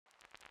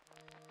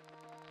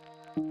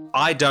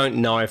I don't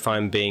know if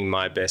I'm being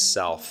my best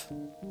self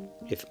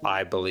if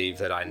I believe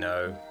that I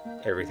know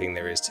everything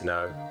there is to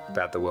know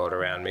about the world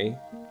around me,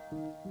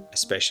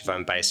 especially if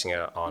I'm basing it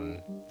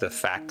on the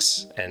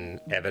facts and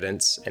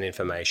evidence and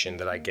information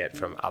that I get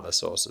from other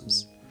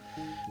sources.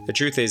 The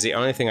truth is, the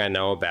only thing I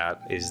know about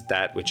is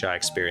that which I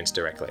experience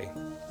directly.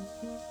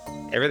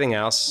 Everything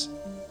else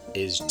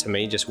is, to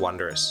me, just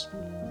wondrous.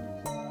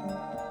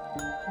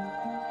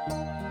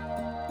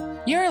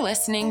 You're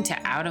listening to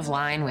Out of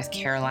Line with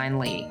Caroline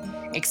Lee,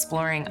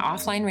 exploring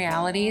offline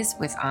realities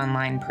with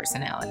online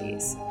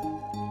personalities.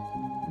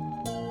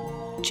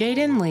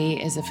 Jaden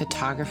Lee is a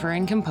photographer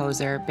and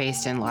composer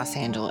based in Los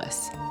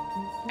Angeles.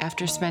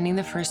 After spending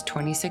the first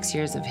 26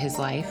 years of his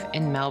life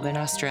in Melbourne,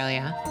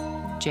 Australia,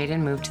 Jaden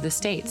moved to the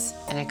States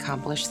and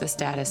accomplished the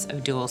status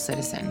of dual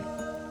citizen.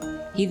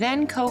 He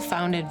then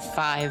co-founded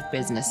 5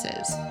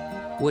 businesses: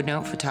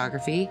 Woodnote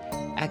Photography,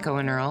 Echo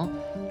and Earl,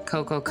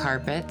 Coco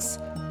Carpets,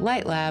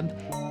 Light Lab,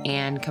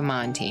 and Come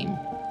On Team.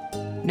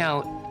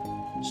 Note,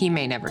 he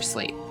may never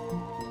sleep.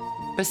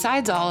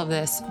 Besides all of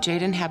this,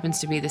 Jaden happens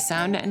to be the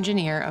sound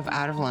engineer of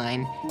Out of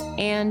Line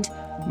and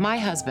my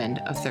husband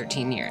of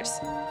 13 years.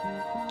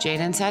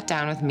 Jaden sat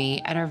down with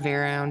me at our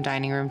very own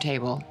dining room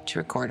table to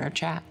record our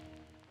chat.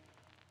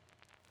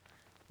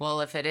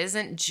 Well, if it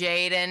isn't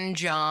Jaden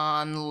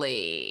John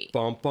Lee.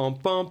 Bum, bum,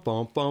 bum,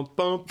 bum, bum,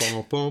 bum,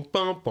 bum, bum,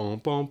 bum, bum,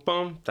 bum,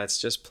 bum. That's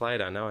just played.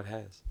 I know it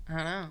has. I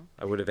don't know.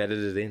 I would have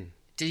edited it in.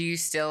 Do you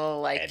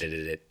still like...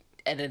 Edited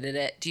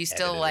it. Do you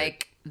still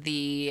like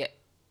the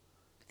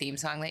theme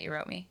song that you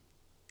wrote me?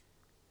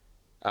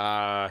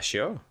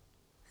 Sure.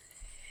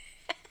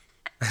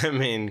 I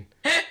mean,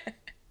 I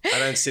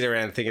don't sit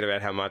around thinking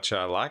about how much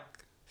I like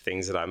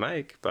things that I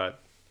make, but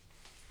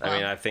I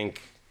mean, I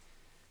think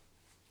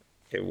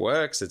it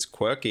works. It's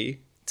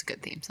quirky. It's a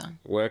good theme song.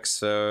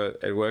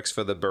 It works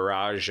for the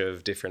barrage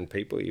of different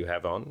people you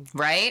have on.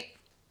 Right?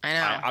 I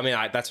know. I mean,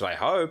 that's what I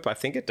hope. I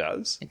think it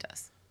does. It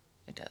does.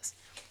 It does.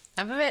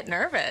 I'm a bit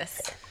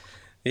nervous.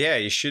 Yeah,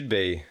 you should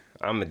be.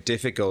 I'm a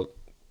difficult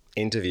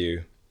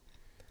interview.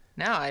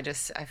 No, I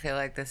feel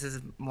like this is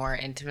more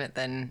intimate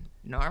than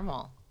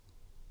normal.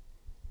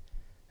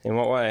 In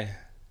what way?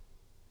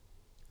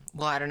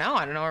 Well, I don't know.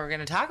 I don't know what we're going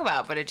to talk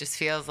about, but it just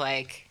feels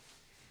like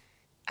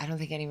I don't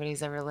think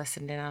anybody's ever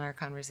listened in on our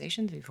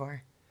conversations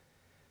before.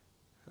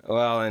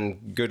 Well,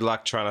 and good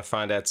luck trying to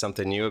find out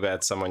something new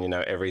about someone you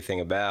know everything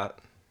about.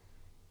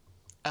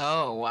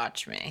 Oh,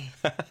 watch me.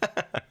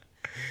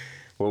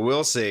 Well,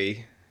 we'll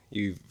see,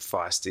 you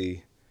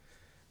feisty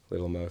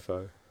little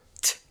mofo.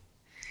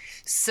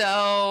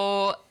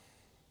 So,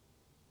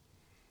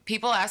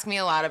 people ask me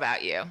a lot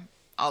about you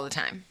all the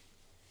time.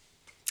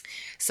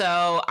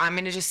 So, I'm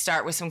going to just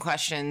start with some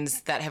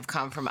questions that have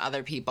come from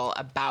other people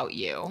about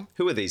you.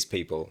 Who are these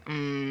people?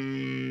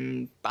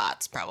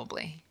 Bots,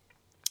 probably.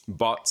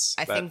 Bots?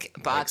 I think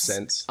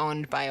Bots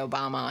owned by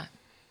Obama,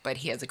 but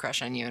he has a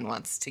crush on you and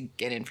wants to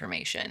get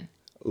information.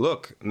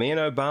 Look, me and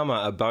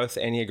Obama are both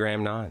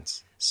Enneagram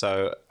 9s.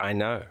 So I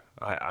know.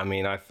 I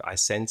mean, I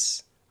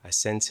sense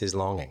his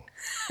longing.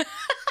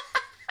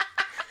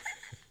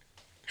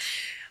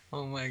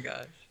 Oh my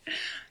gosh.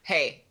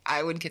 Hey,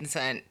 I would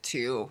consent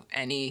to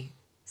any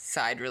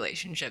side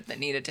relationship that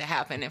needed to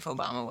happen if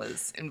Obama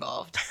was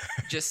involved,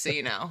 just so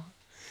you know.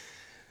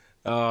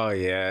 Oh,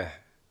 yeah.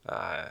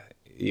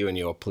 You and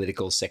your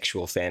political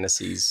sexual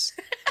fantasies.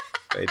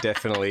 They're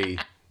definitely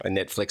a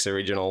Netflix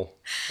original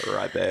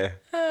right there.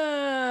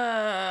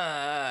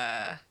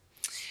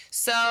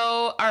 So,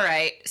 all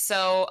right.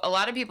 So, a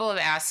lot of people have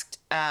asked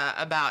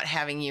about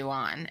having you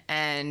on,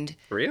 and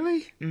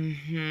really,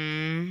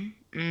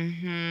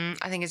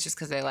 I think it's just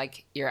because they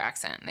like your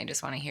accent and they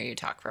just want to hear you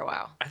talk for a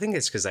while. I think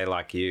it's because they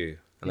like you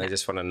and they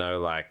just want to know,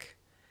 like,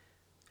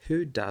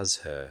 who does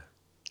her?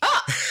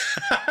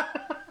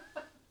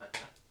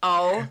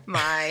 Oh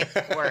my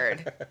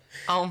word!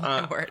 Oh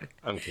my word!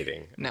 I'm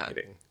kidding. I'm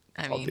kidding.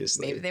 I mean,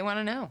 obviously. Maybe they want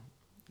to know.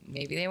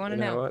 Maybe they want to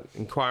know. What?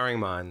 Inquiring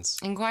minds.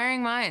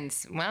 Inquiring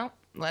minds. Well,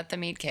 let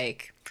them eat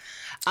cake.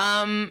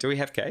 Do we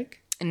have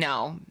cake?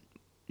 No,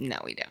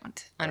 we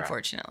don't.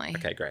 Unfortunately. Right.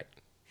 Okay, great.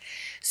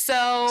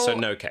 So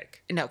no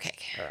cake. No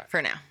cake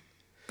for now,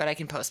 but I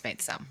can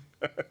Postmate some.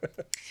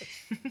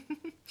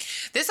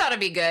 This ought to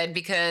be good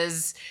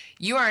because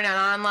you are an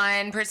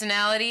online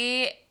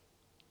personality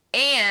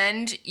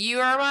and you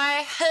are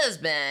my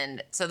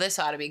husband. So this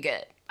ought to be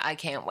good. I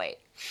can't wait.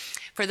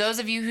 For those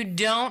of you who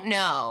don't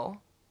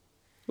know.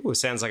 Ooh,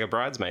 sounds like a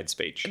bridesmaid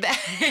speech. It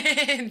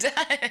does.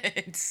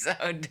 It so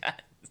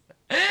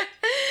does.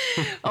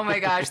 Oh my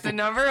gosh, the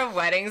number of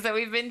weddings that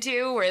we've been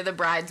to where the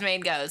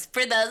bridesmaid goes,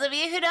 for those of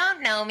you who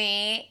don't know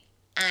me,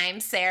 I'm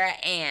Sarah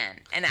Ann,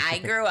 and I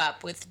grew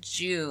up with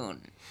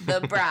June, the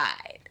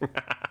bride.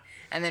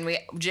 And then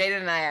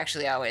Jaden and I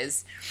actually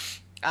always,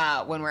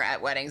 when we're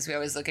at weddings, we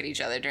always look at each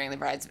other during the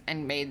brides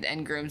and maid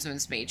and groomsmen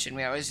speech, and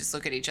we always just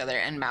look at each other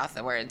and mouth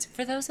the words,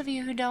 for those of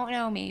you who don't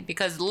know me,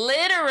 because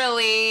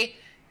literally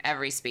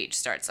every speech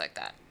starts like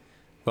that.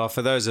 Well,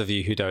 for those of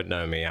you who don't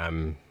know me,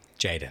 I'm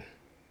Jaden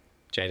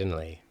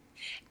Lee.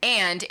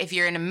 And if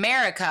you're in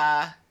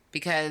America,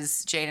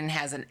 because Jaden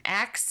has an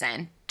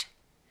accent.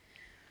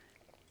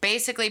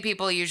 Basically,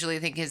 people usually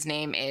think his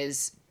name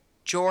is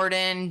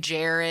Jordan,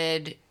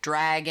 Jared,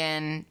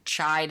 Dragon,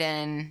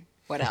 Chiden.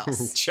 What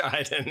else?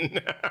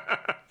 Chiden.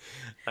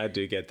 I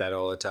do get that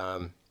all the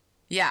time.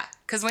 Yeah,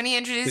 because when he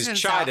introduces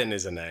Because himself... Chiden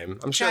is a name.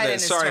 I'm sure Chiden that,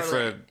 is sorry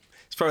totally- for...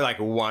 It's probably like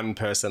one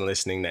person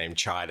listening named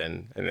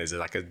Chiden, and there's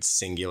like a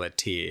singular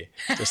tear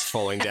just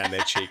falling down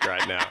their cheek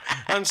right now.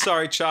 I'm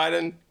sorry,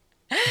 Chiden.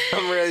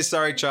 I'm really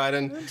sorry,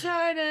 Chiden.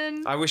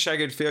 Chiden. I wish I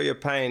could feel your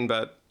pain,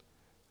 but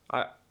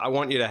I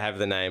want you to have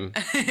the name.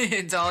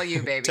 It's all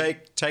you, baby.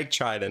 Take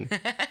Chiden.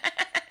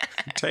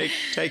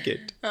 Take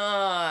it.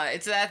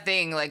 It's that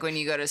thing, like when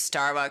you go to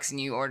Starbucks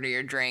and you order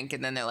your drink,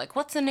 and then they're like,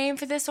 "What's the name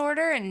for this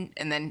order?" And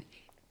then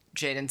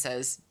Jaden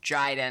says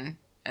Jiden,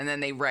 and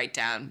then they write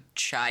down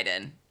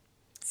Chiden.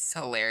 It's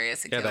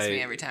hilarious. It kills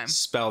me every time.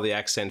 Spell the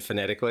accent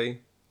phonetically.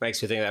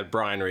 Makes me think of that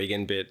Brian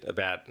Regan bit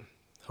about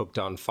hooked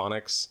on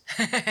phonics.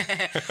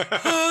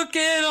 Hook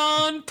it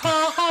on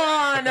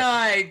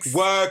phonics.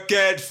 Work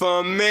it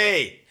for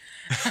me.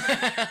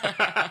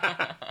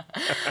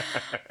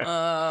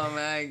 Oh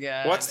my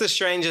god. What's the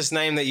strangest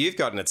name that you've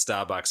gotten at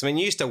Starbucks? I mean,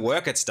 you used to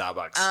work at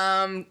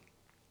Starbucks.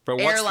 But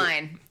what's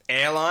Airline.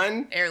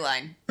 Airline?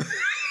 Airline.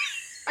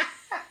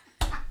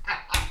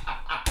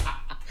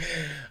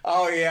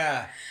 Oh,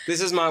 yeah.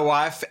 This is my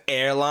wife,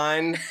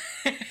 Airline.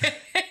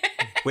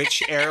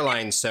 Which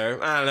airline, sir?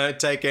 I don't know.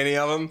 Take any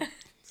of them.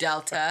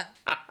 Delta.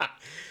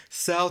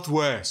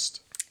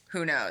 Southwest.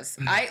 Who knows?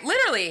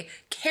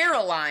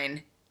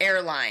 Caroline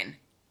Airline.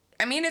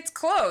 I mean, it's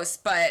close,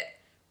 but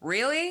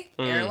really?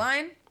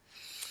 Airline?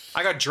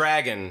 I got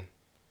Dragon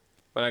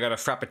when I got a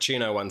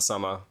Frappuccino one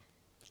summer.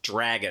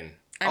 Dragon.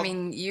 I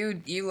mean,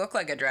 you look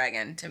like a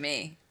dragon to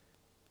me.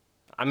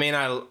 I mean,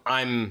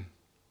 I'm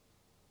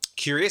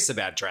curious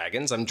about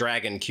dragons. I'm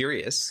dragon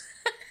curious.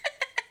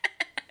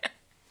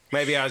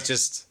 Maybe I was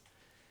just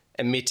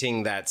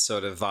emitting that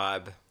sort of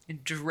vibe.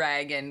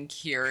 Dragon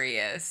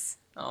curious.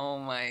 Oh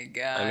my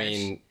gosh. I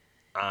mean,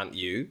 aren't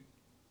you?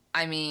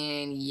 I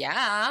mean,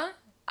 yeah.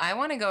 I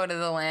want to go to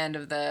the land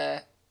of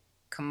the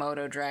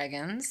Komodo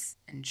dragons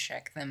and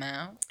check them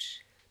out.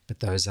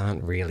 But those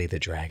aren't really the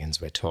dragons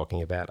we're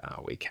talking about,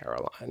 are we,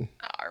 Caroline?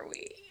 Are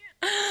we?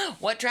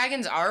 What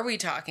dragons are we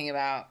talking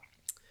about?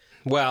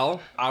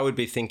 Well, I would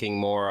be thinking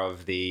more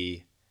of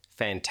the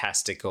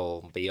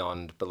fantastical,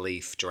 beyond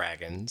belief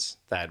dragons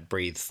that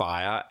breathe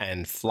fire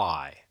and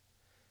fly.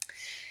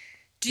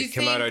 Do you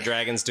Did Komodo think...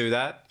 dragons do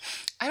that?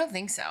 I don't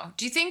think so.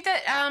 Do you think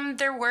that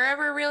there were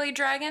ever really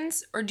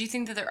dragons? Or do you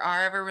think that there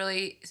are ever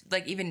really,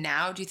 like even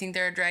now, do you think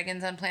there are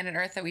dragons on planet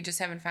Earth that we just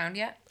haven't found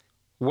yet?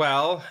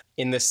 Well,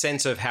 in the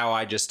sense of how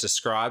I just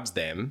described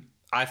them,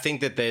 I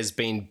think that there's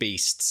been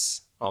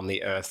beasts on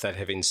the Earth that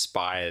have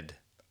inspired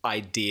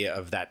idea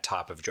of that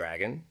type of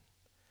dragon.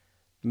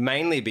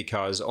 Mainly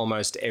because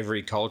almost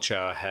every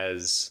culture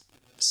has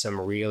some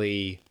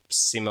really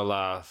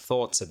similar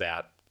thoughts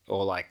about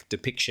or like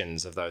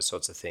depictions of those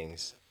sorts of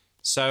things.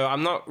 So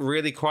I'm not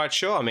really quite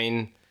sure. I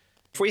mean,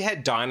 if we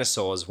had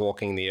dinosaurs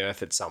walking the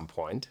earth at some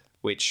point,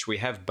 which we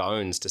have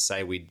bones to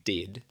say we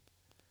did,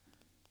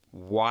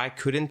 why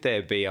couldn't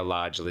there be a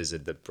large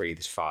lizard that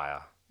breathes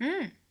fire?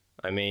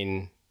 I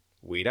mean,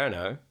 we don't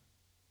know.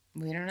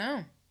 We don't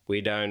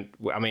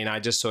know. I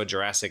just saw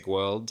Jurassic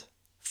World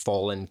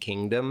Fallen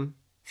Kingdom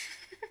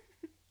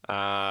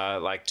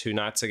like 2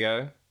 nights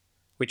ago,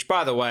 which,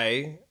 by the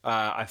way,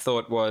 I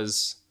thought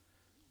was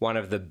one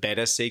of the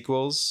better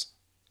sequels,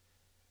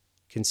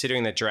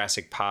 considering that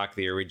Jurassic Park,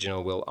 the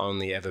original, will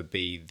only ever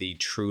be the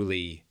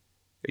truly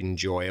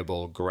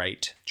enjoyable,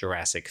 great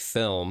Jurassic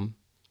film.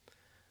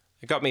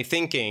 It got me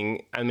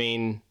thinking, I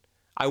mean,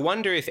 I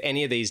wonder if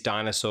any of these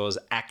dinosaurs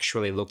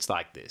actually looked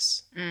like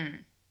this.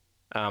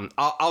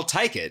 I'll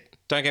take it.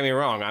 Don't get me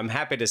wrong. I'm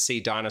happy to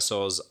see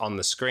dinosaurs on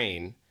the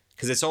screen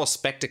because it's all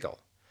spectacle.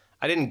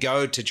 I didn't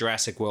go to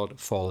Jurassic World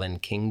Fallen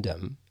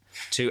Kingdom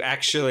to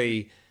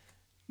actually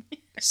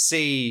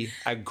see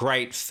a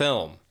great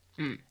film.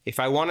 If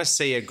I want to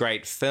see a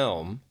great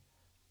film,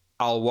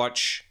 I'll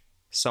watch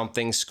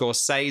something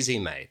Scorsese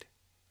made,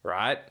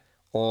 right?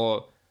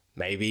 Or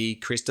maybe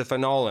Christopher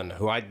Nolan,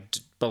 who I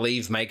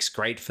believe makes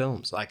great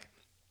films. Like,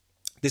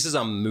 this is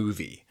a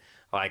movie.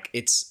 Like,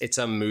 it's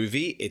a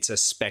movie. It's a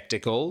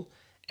spectacle.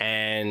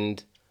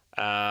 And,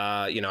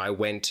 I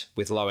went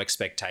with low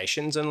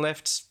expectations and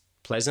left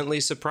pleasantly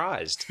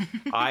surprised.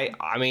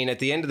 I mean, at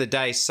the end of the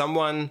day,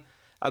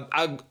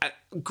 a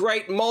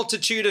great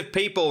multitude of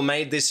people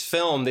made this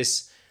film,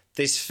 this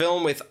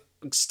film with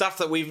stuff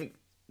that we've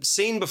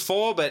seen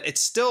before, but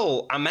it's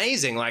still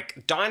amazing.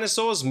 Like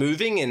dinosaurs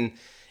moving and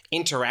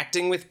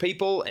interacting with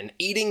people and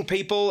eating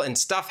people and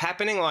stuff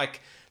happening.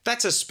 Like,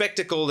 that's a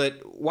spectacle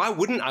that, why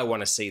wouldn't I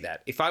want to see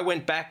that? If I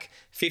went back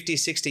 50,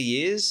 60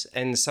 years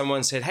and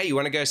someone said, hey, you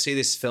want to go see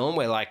this film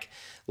where like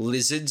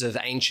lizards of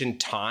ancient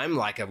time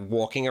like are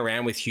walking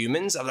around with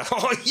humans, I'm like,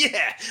 oh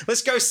yeah,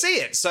 let's go see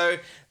it. So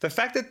the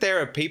fact that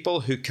there are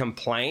people who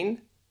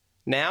complain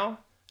now,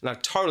 and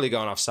I've totally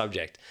gone off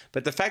subject,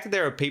 but the fact that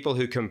there are people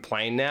who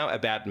complain now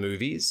about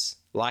movies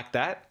like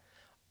that,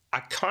 I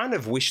kind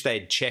of wish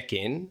they'd check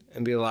in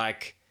and be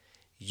like,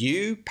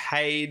 you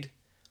paid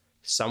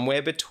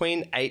somewhere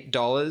between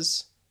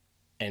 $8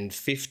 and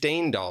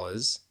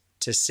 $15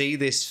 to see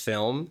this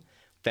film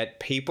that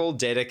people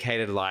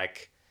dedicated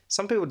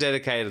some people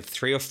dedicated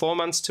 3 or 4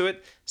 months to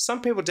it.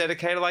 Some people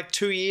dedicated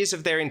 2 years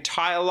of their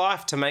entire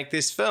life to make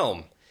this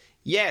film.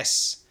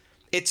 Yes,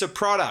 it's a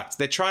product.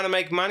 They're trying to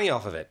make money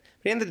off of it. But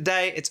at the end of the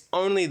day, it's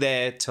only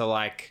there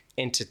to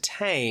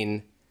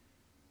entertain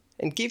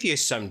and give you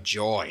some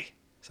joy.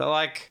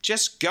 So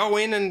just go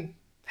in and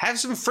have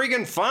some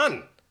friggin'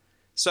 fun.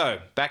 So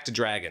back to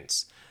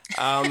dragons.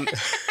 Nice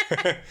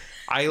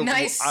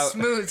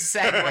smooth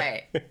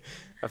segue.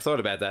 I've thought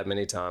about that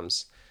many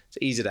times. It's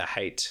easy to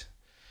hate.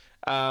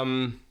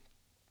 I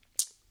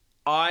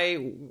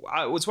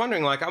was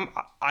wondering,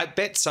 I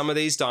bet some of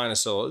these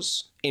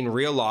dinosaurs in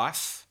real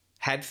life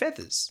had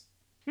feathers.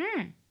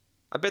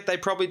 I bet they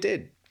probably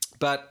did.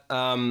 But,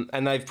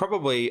 and they've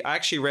probably, I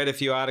actually read a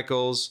few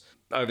articles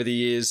over the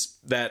years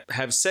that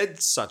have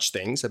said such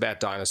things about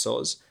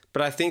dinosaurs.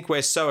 But I think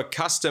we're so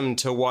accustomed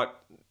to what,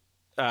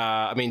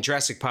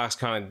 Jurassic Park's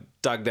kind of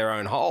dug their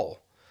own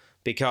hole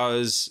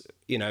because,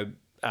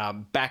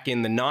 back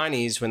in the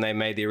 90s when they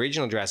made the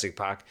original Jurassic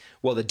Park,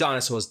 well, the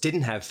dinosaurs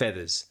didn't have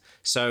feathers.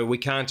 So we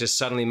can't just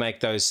suddenly make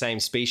those same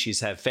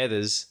species have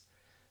feathers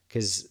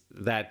because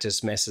that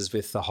just messes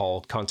with the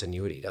whole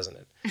continuity, doesn't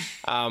it?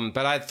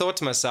 But I thought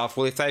to myself,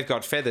 well, if they've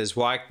got feathers,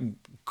 why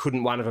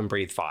couldn't one of them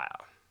breathe fire?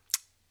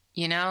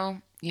 You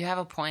have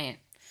a point.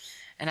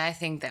 And I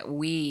think that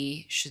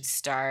we should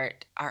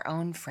start our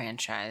own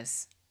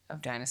franchise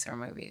of dinosaur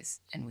movies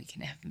and we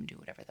can have them do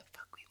whatever the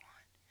fuck we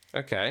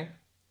want. Okay.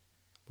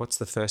 What's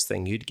the first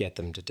thing you'd get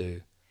them to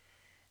do?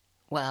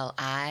 Well,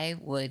 I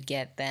would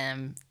get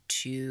them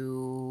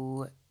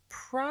to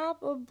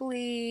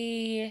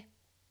probably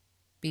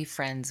be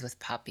friends with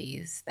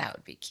puppies. That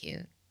would be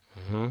cute.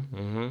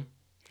 I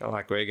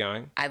like where you're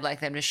going. I'd like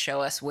them to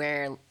show us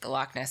where the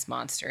Loch Ness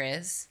Monster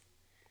is.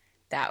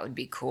 That would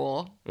be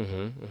cool.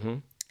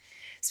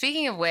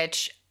 Speaking of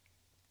which,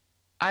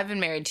 I've been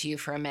married to you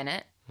for a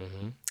minute.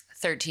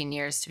 13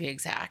 years to be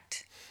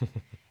exact.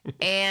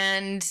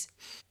 And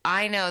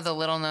I know the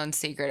little known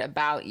secret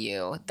about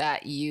you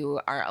that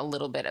you are a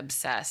little bit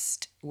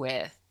obsessed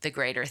with the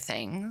greater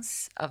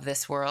things of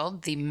this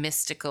world, the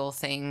mystical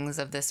things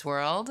of this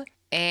world.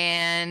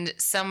 And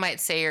some might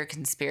say you're a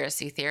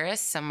conspiracy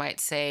theorist. Some might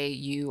say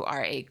you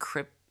are a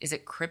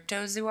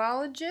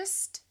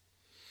cryptozoologist?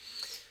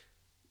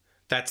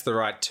 That's the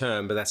right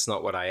term, but that's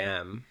not what I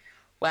am.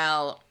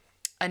 Well,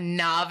 a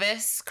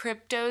novice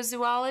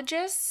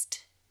cryptozoologist?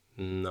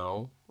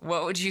 No.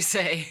 What would you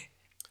say?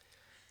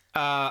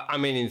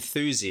 I'm an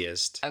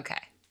enthusiast. Okay.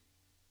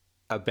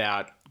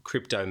 About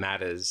crypto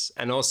matters.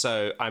 And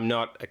also, I'm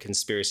not a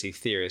conspiracy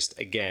theorist.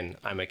 Again,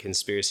 I'm a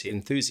conspiracy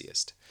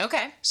enthusiast.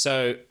 Okay.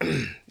 So,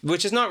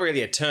 which is not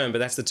really a term, but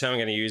that's the term I'm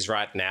going to use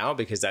right now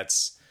because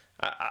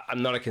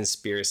I'm not a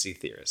conspiracy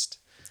theorist.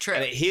 True.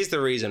 And here's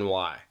the reason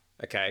why,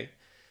 okay?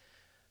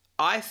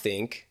 I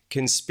think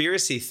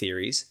conspiracy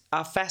theories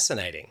are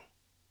fascinating.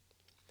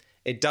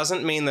 It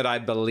doesn't mean that I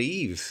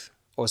believe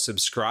or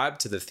subscribe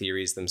to the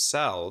theories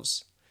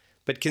themselves,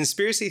 but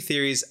conspiracy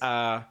theories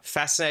are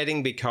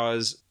fascinating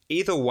because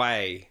either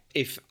way,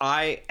 if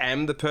I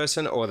am the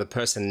person or the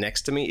person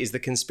next to me is the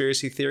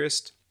conspiracy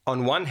theorist,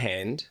 on one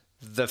hand,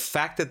 the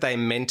fact that they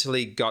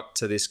mentally got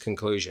to this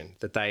conclusion,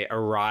 that they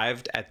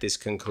arrived at this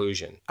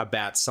conclusion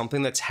about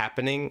something that's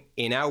happening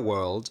in our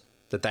world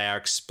that they are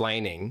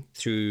explaining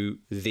through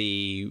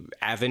the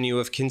avenue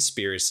of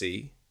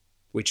conspiracy,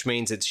 which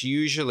means it's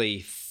usually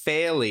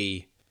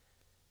fairly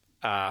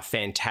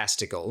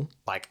fantastical.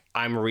 Like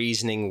I'm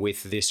reasoning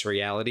with this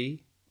reality,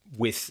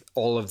 with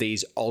all of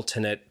these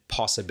alternate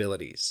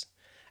possibilities.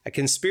 A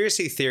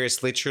conspiracy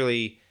theorist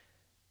literally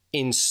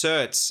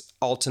inserts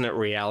alternate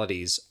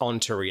realities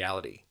onto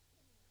reality.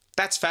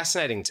 That's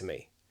fascinating to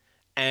me.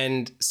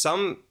 And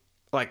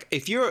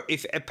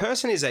if a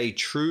person is a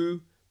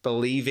true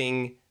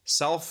believing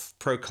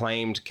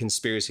self-proclaimed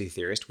conspiracy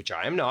theorist, which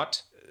I am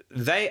not,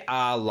 they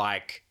are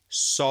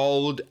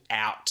sold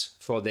out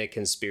for their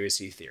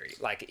conspiracy theory.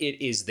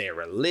 It is their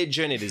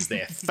religion, it is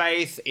their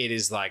faith, it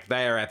is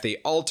they are at the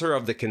altar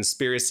of the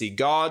conspiracy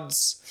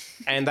gods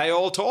and they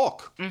all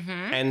talk.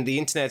 And the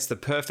internet's the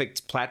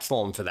perfect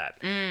platform for that.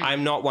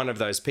 I'm not one of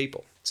those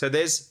people. So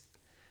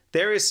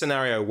there is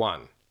scenario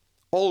one,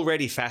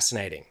 already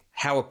fascinating,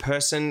 how a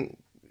person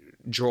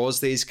draws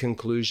these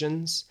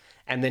conclusions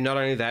and then not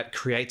only that,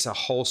 creates a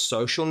whole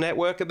social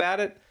network about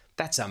it.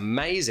 That's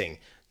amazing.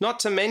 Not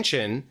to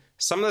mention,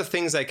 some of the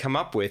things they come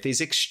up with is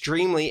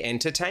extremely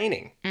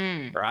entertaining,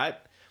 right?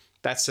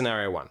 That's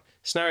scenario one.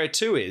 Scenario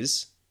two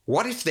is,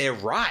 what if they're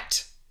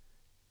right?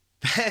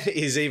 That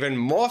is even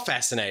more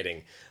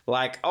fascinating.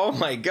 Oh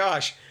my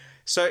gosh.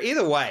 So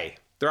either way,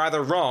 they're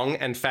either wrong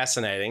and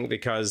fascinating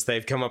because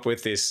they've come up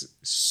with this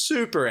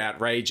super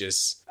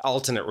outrageous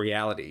alternate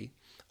reality,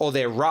 or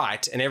they're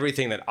right and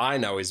everything that I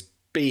know is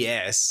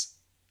BS.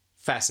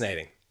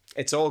 Fascinating.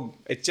 It's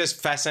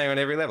just fascinating on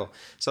every level.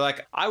 So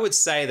I would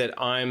say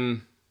that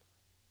I'm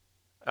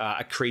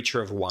a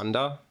creature of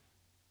wonder.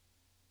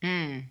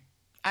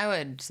 I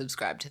would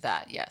subscribe to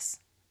that, yes.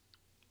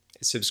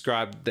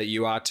 Subscribe that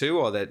you are too,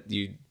 or that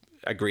you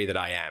agree that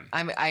I am?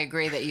 I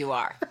agree that you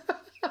are.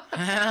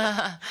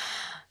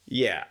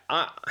 Yeah.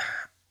 I'm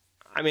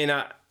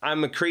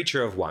a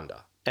creature of wonder.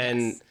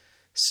 And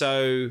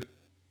so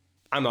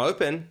I'm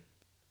open.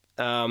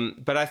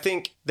 But I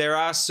think there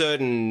are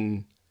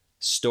certain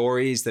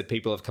stories that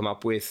people have come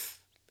up with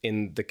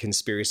in the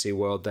conspiracy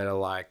world that are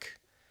like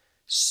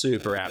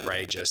super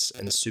outrageous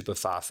and super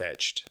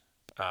far-fetched.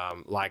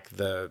 Like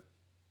the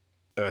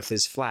Earth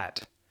is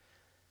flat.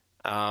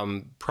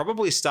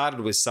 Probably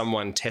started with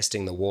someone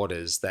testing the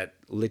waters that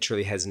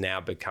literally has now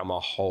become a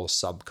whole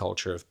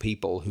subculture of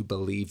people who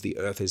believe the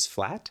Earth is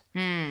flat.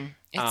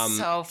 It's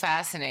so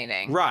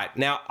fascinating. Right.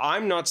 Now,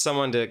 I'm not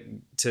someone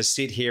to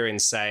sit here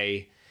and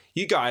say,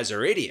 you guys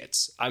are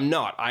idiots. I'm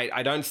not.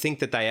 I don't think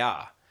that they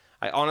are.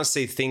 I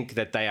honestly think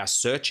that they are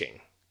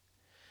searching.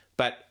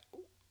 But,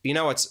 you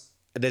know,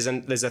 there's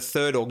a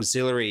third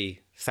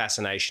auxiliary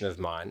fascination of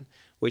mine,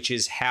 which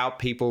is how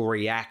people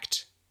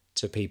react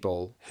to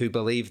people who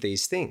believe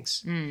these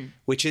things,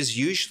 which is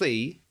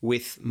usually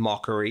with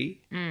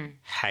mockery,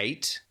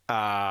 hate,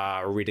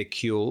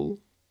 ridicule,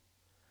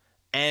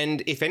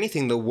 and if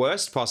anything, the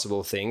worst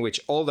possible thing, which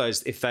all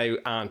those, if they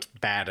aren't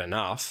bad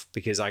enough,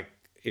 because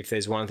if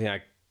there's one thing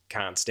I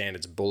can't stand,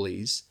 it's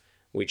bullies,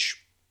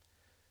 which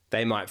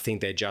they might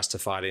think they're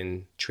justified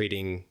in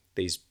treating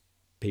these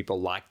people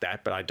like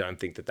that, but I don't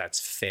think that that's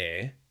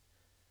fair.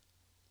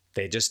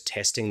 They're just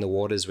testing the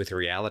waters with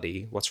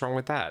reality. What's wrong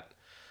with that?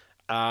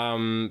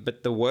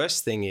 But the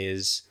worst thing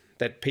is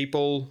that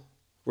people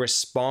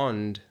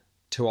respond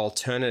to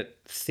alternate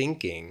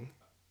thinking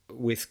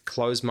with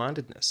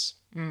closed-mindedness.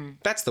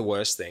 That's the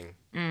worst thing.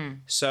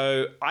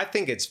 So I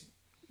think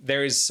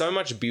there is so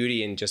much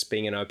beauty in just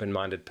being an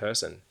open-minded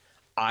person.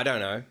 I don't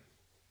know.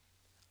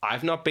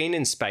 I've not been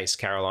in space,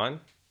 Caroline,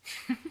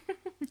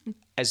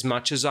 as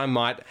much as I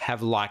might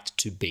have liked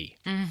to be.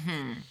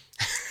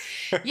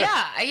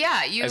 Yeah.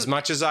 As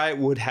much as I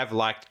would have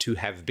liked to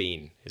have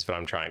been, is what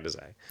I'm trying to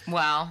say.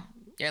 Well,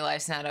 your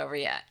life's not over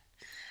yet.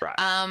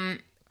 Right.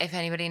 If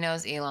anybody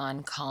knows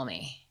Elon, call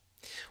me.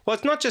 Well,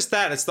 it's not just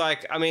that. It's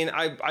like,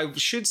 I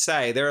should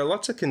say there are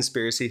lots of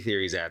conspiracy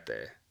theories out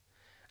there.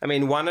 I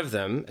mean, one of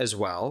them as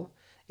well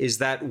is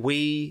that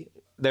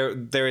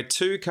there are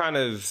two kind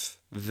of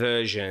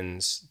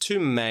versions, two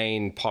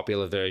main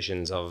popular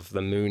versions of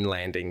the moon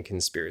landing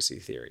conspiracy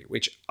theory,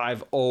 which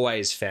I've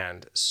always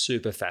found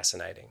super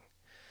fascinating.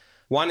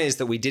 One is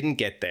that we didn't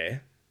get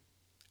there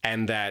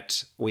and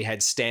that we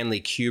had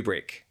Stanley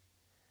Kubrick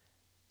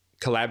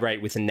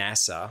collaborate with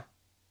NASA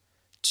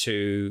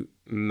to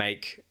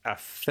make a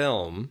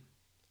film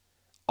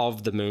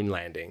of the moon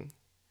landing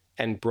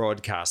and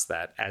broadcast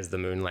that as the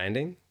moon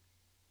landing.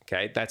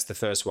 Okay, that's the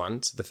first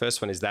one. So the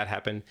first one is that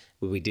happened,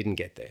 but we didn't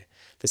get there.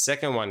 The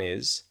second one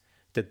is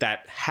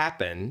that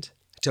happened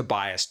to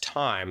buy us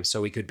time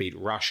so we could beat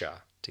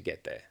Russia to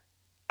get there.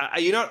 Are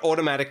you not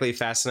automatically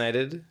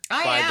fascinated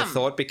by the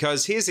thought?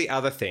 Because here's the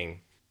other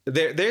thing.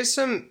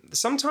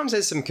 Sometimes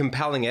there's some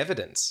compelling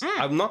evidence.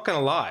 I'm not going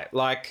to lie.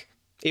 Like,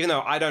 even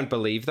though I don't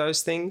believe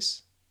those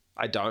things,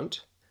 I don't.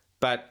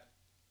 But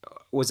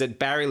was it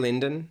Barry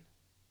Lyndon,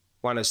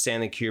 one of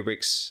Stanley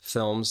Kubrick's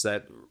films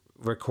that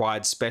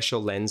required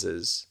special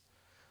lenses?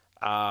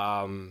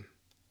 And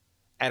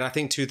I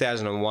think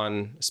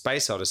 2001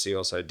 Space Odyssey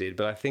also did,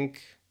 but I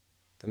think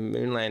the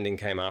moon landing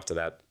came after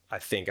that. I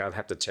think I'd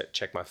have to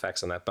check my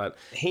facts on that. But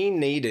he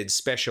needed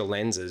special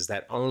lenses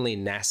that only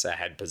NASA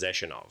had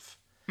possession of.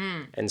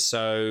 And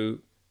so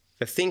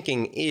the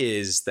thinking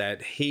is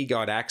that he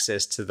got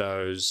access to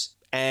those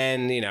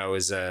and, you know,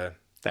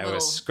 they were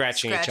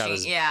scratching each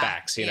other's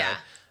backs, you know.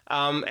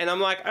 And I'm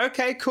like,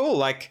 okay, cool.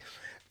 Like,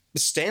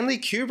 Stanley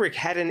Kubrick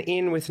had an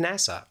in with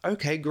NASA.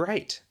 Okay,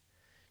 great.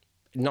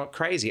 Not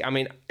crazy. I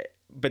mean,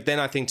 but then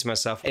I think to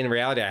myself, in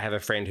reality, I have a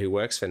friend who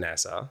works for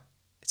NASA.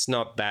 It's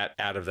not that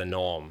out of the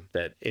norm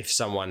that if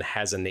someone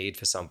has a need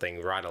for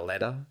something, write a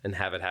letter and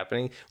have it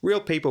happening. Real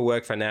people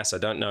work for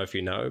NASA. Don't know if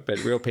you know,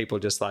 but real people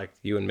just like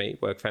you and me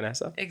work for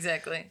NASA.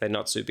 Exactly. They're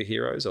not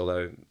superheroes,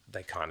 although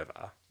they kind of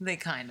are. They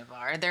kind of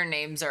are. Their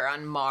names are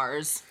on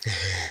Mars.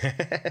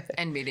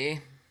 NBD.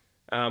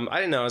 I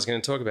didn't know I was going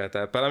to talk about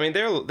that, but I mean,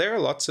 there are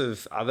lots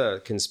of other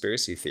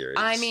conspiracy theories.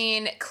 I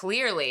mean,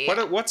 clearly.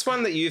 What's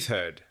one that you've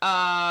heard?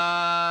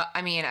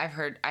 I mean,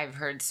 I've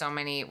heard so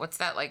many. What's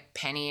that, like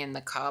Penny in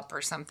the Cup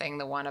or something?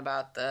 The one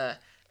about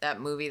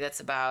that movie that's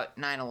about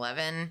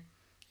 9/11.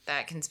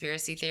 That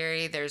conspiracy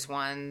theory. There's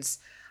ones.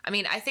 I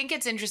mean, I think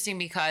it's interesting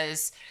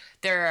because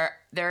there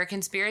are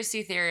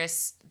conspiracy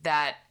theorists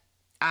that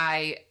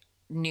I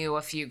knew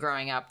a few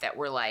growing up that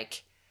were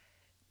like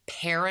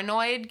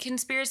paranoid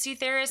conspiracy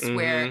theorists,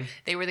 where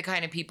they were the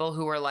kind of people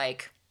who were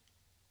like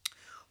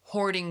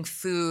hoarding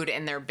food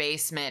in their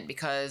basement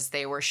because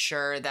they were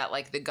sure that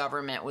like the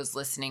government was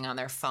listening on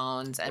their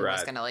phones and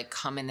was going to like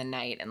come in the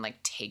night and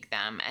like take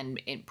them and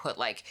put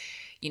like,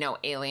 you know,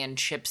 alien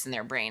chips in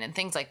their brain and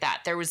things like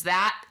that. There was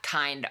that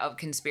kind of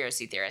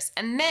conspiracy theorist.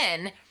 And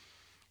then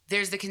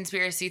there's the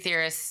conspiracy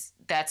theorists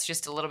that's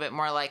just a little bit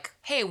more like,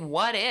 hey,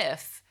 what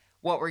if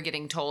what we're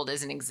getting told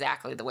isn't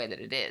exactly the way that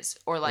it is?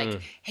 Or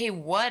like, hey,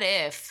 what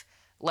if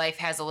life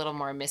has a little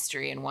more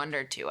mystery and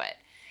wonder to it?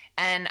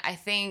 And I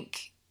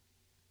think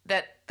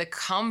that the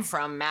come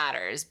from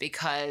matters,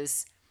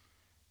 because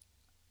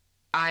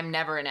I'm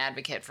never an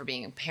advocate for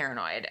being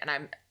paranoid.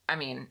 And I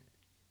mean,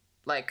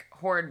 like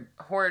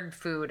hoard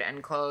food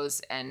and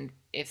clothes, and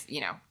if,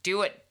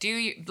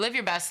 live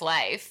your best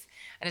life.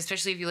 And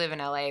especially if you live in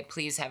LA,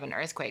 please have an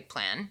earthquake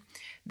plan.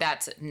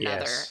 That's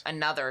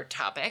another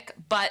topic.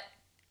 But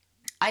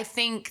I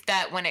think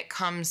that when it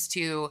comes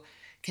to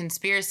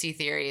conspiracy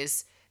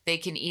theories, they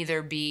can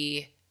either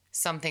be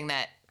something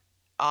that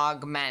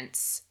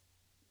augments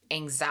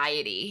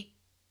anxiety,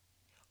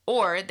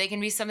 or they can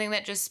be something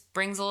that just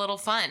brings a little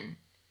fun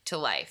to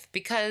life,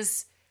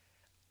 because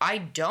I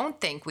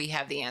don't think we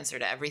have the answer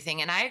to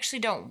everything, and I actually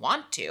don't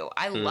want to.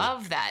 I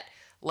love that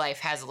life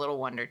has a little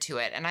wonder to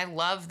it, and I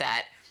love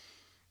that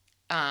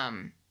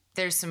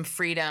there's some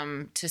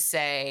freedom to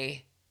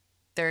say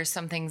there's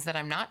some things that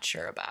I'm not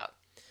sure about.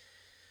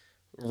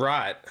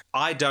 Right.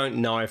 I don't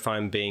know if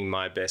I'm being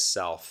my best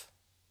self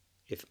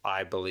if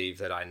I believe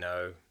that I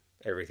know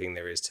everything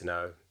there is to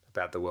know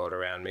about the world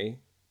around me,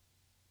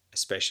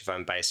 especially if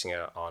I'm basing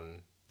it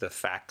on the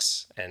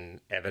facts and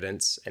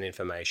evidence and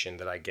information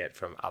that I get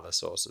from other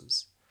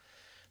sources.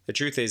 The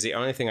truth is, the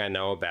only thing I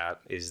know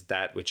about is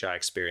that which I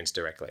experience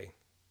directly.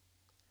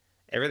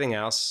 Everything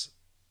else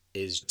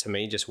is, to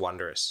me, just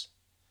wondrous.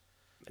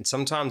 And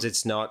sometimes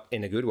it's not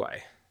in a good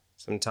way.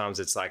 Sometimes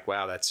it's like,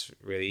 wow, that's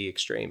really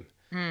extreme.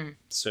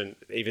 So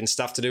even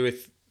stuff to do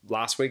with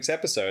last week's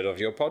episode of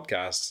your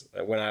podcast,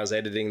 when I was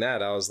editing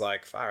that, I was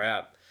like, far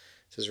out.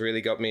 This has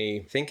really got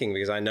me thinking,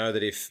 because I know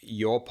that if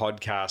your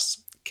podcast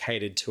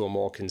catered to a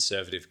more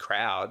conservative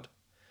crowd,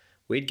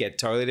 we'd get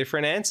totally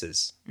different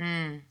answers.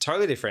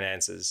 Totally different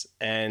answers.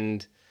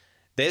 And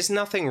there's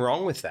nothing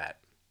wrong with that.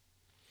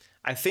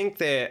 I think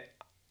there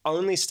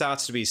only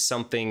starts to be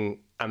something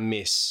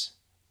amiss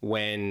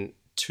when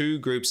two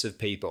groups of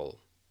people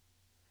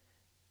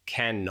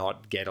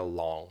cannot get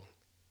along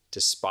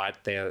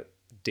despite their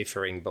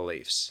differing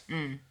beliefs.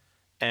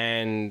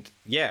 And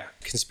yeah,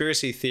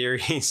 conspiracy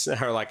theories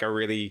are like a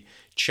really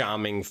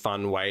charming,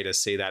 fun way to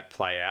see that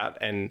play out.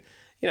 And,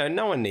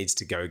 no one needs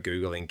to go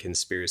Googling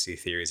conspiracy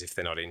theories if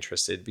they're not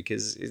interested,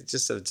 because it's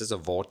just a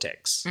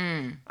vortex.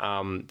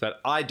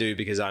 But I do,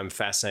 because I'm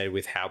fascinated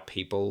with how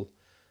people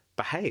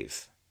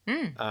behave.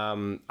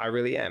 I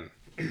really am.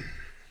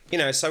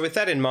 So with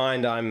that in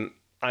mind,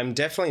 I'm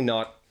definitely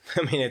not,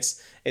 I mean,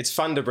 it's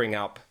fun to bring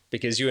up,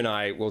 because you and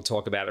I will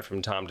talk about it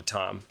from time to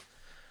time.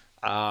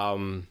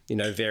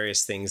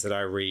 Various things that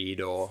I read,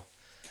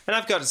 and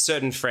I've got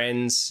certain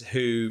friends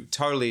who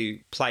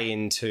totally play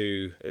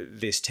into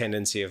this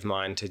tendency of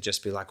mine to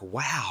just be like,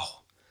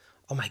 wow,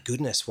 oh my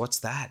goodness, what's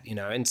that?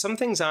 And some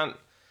things aren't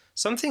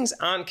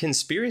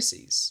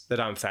conspiracies that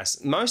I'm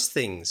fascinated. Most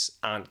things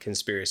aren't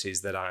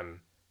conspiracies that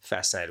I'm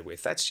fascinated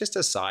with. That's just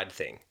a side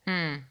thing.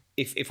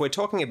 If we're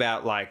talking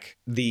about like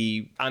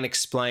the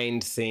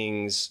unexplained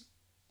things,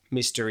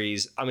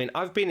 mysteries, I mean,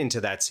 I've been into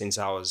that since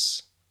I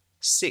was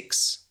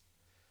 6.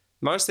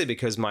 Mostly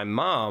because my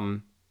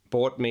mom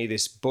bought me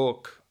this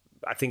book.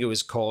 I think it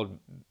was called,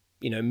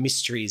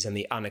 Mysteries and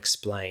the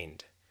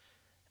Unexplained.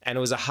 And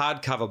it was a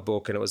hardcover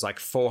book, and it was like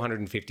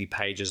 450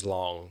 pages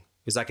long.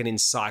 It was like an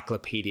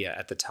encyclopedia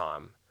at the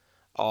time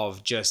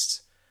of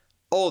just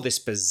all this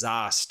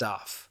bizarre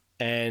stuff.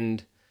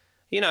 And,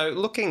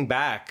 looking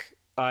back,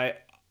 I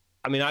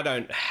mean, I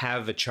don't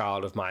have a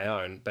child of my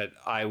own, but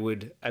I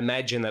would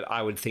imagine that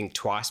I would think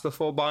twice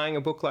before buying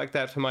a book like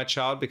that for my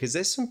child, because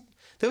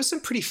there was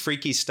some pretty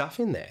freaky stuff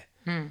in there.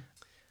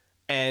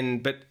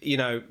 But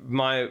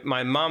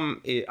my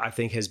mum, I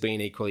think, has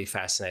been equally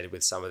fascinated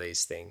with some of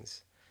these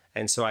things.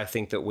 And so I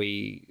think that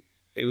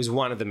it was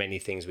one of the many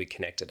things we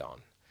connected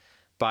on.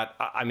 But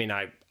I mean,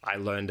 I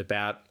learned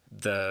about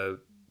the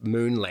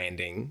moon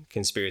landing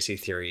conspiracy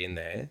theory in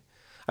there.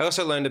 I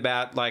also learned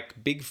about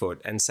like Bigfoot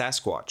and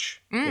Sasquatch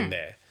in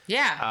there.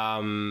 Yeah.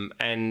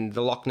 And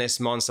the Loch Ness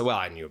Monster. Well,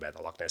 I knew about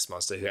the Loch Ness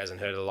Monster. Who hasn't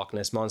heard of the Loch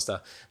Ness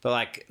Monster? But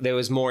like, there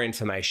was more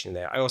information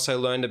there. I also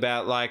learned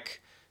about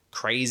like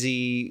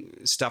crazy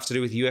stuff to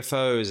do with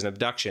UFOs and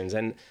abductions.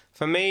 And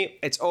for me,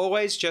 it's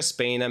always just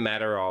been a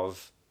matter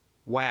of,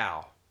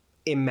 wow,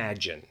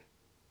 imagine.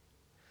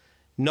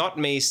 Not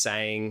me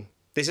saying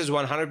this is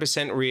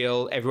 100%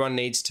 real. Everyone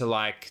needs to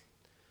like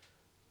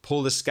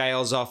pull the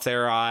scales off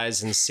their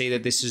eyes and see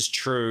that this is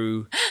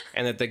true,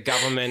 and that the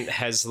government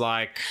has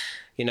like,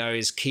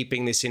 is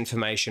keeping this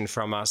information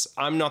from us.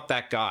 I'm not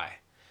that guy.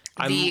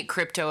 The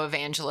crypto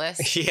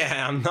evangelist.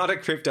 Yeah, I'm not a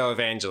crypto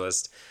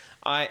evangelist.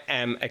 I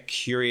am a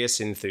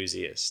curious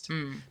enthusiast.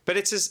 But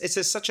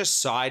it's such a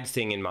side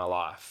thing in my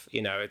life.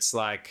 It's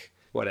like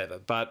whatever.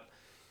 But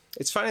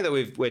it's funny that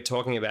we're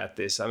talking about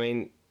this. I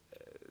mean,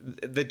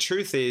 the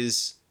truth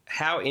is,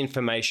 how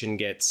information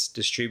gets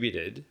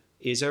distributed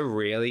is a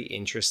really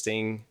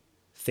interesting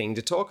thing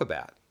to talk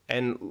about.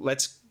 And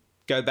let's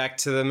go back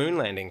to the moon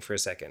landing for a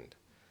second.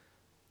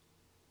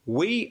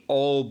 we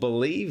all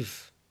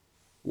believe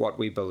what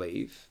we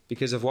believe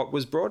because of what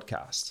was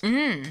broadcast.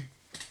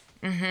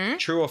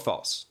 True or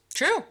false?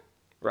 True.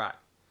 Right.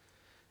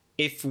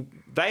 If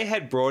they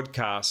had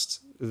broadcast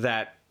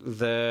that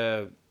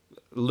the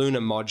lunar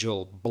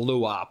module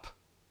blew up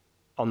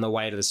on the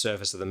way to the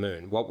surface of the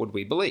moon, what would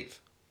we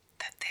believe?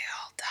 That they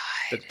all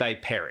died. That they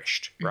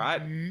perished,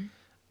 right?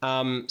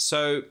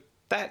 So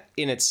that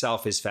in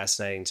itself is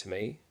fascinating to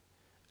me.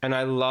 And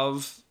I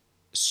love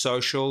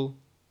social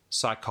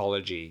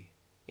psychology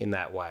in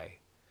that way.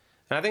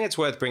 And I think it's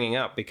worth bringing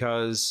up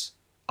because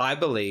I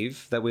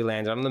believe that we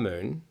landed on the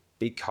moon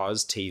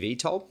because TV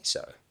told me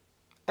so.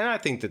 And I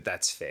think that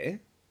that's fair.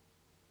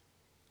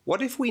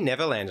 What if we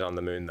never landed on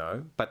the moon,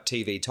 though, but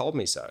TV told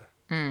me so?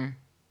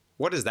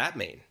 What does that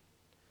mean?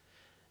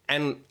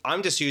 And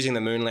I'm just using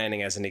the moon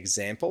landing as an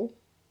example.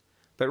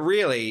 But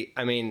really,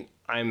 I mean,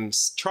 I'm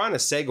trying to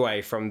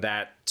segue from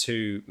that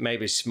to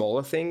maybe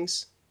smaller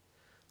things.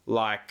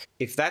 Like,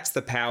 if that's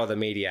the power the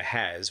media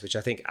has, which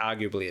I think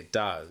arguably it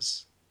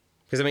does.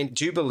 Because, I mean,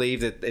 do you believe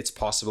that it's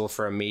possible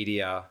for a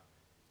media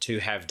to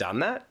have done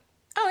that?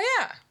 Oh,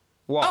 yeah.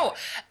 Why? Oh,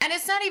 and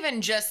it's not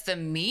even just the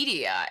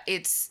media.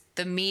 It's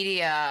the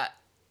media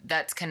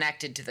that's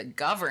connected to the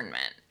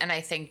government. And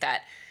I think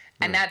that,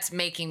 and that's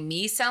making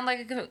me sound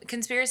like a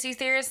conspiracy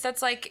theorist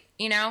that's like,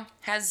 you know,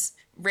 has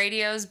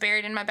radios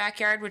buried in my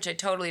backyard, which I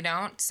totally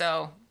don't.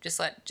 So just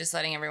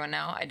letting everyone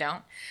know I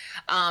don't.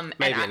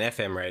 Maybe an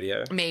FM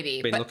radio.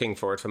 Maybe. Been looking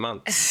for it for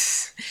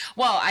months.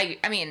 Well, I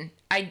mean,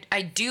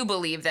 I do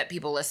believe that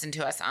people listen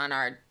to us on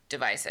our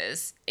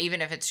devices,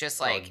 even if it's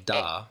just like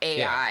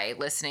AI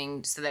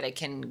listening so that it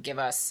can give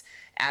us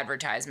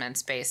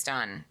advertisements based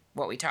on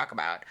what we talk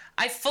about.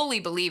 I fully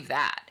believe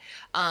that.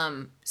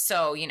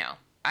 So, you know,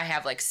 I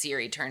have like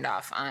Siri turned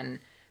off on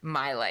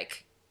my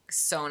like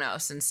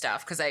Sonos and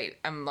stuff because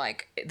I'm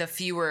like, the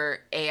fewer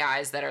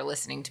AIs that are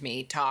listening to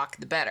me talk,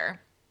 the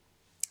better.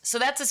 So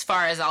that's as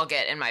far as I'll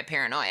get in my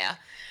paranoia,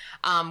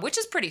 which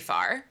is pretty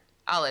far,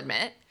 I'll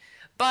admit.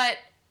 But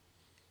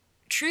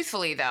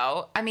truthfully,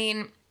 though, I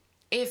mean,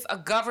 if a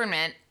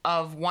government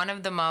of one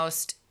of the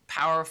most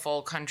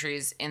powerful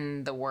countries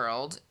in the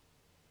world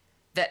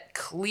that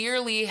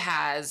clearly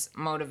has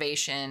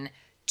motivation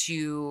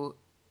to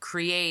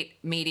create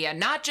media,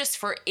 not just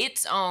for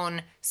its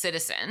own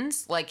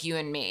citizens, like you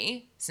and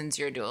me, since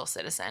you're a dual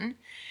citizen,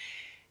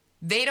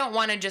 they don't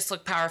want to just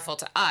look powerful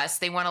to us,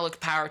 they want to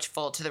look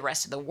powerful to the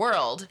rest of the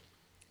world,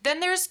 then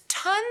there's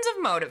tons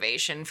of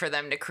motivation for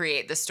them to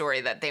create the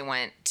story that they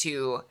went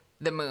to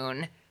the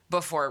moon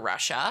before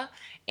Russia,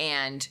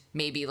 and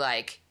maybe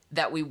like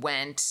that we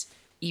went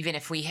even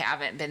if we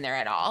haven't been there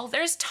at all.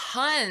 There's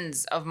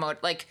tons of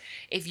like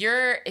if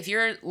you're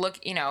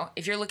looking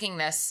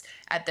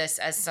at this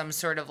as some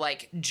sort of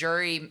like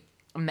jury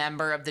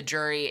member of the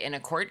jury in a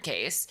court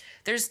case,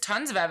 there's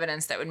tons of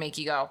evidence that would make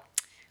you go,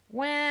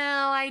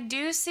 well, I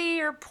do see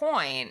your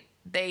point.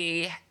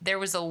 There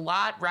was a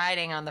lot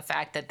riding on the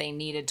fact that they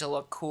needed to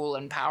look cool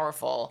and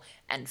powerful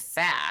and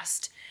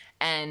fast,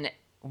 and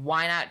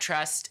why not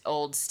trust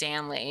old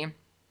Stanley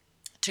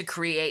to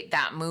create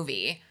that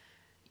movie,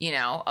 you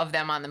know, of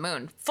them on the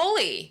moon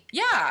fully?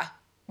 Yeah,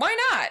 why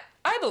not?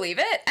 I believe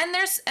it. And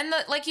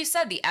like you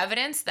said, the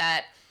evidence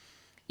that,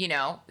 you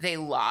know, they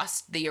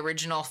lost the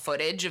original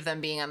footage of them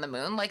being on the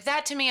moon, like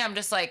that to me, I'm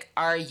just like,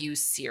 are you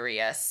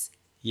serious?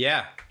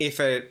 Yeah. If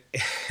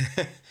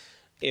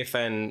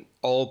an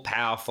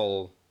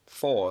all-powerful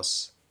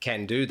force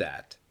can do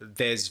that,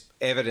 there's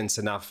evidence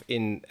enough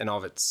in and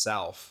of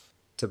itself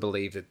to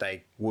believe that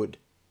they would.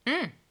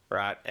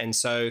 Right? And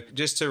so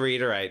just to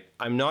reiterate,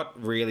 I'm not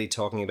really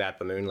talking about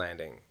the moon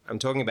landing. I'm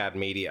talking about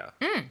media.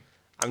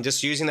 I'm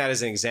just using that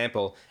as an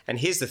example. And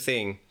here's the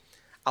thing.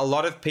 A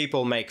lot of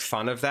people make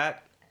fun of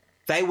that.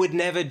 They would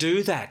never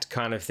do that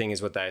kind of thing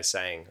is what they're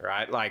saying,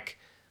 right? Like,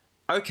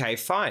 okay,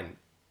 fine.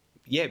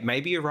 Yeah,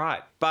 maybe you're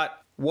right. But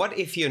what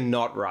if you're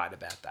not right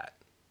about that?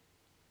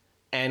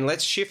 And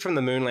let's shift from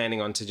the moon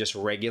landing onto just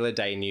regular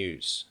day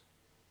news.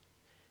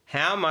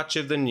 How much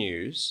of the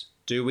news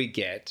do we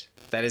get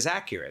that is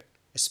accurate?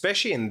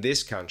 Especially in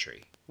this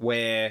country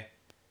where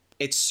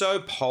it's so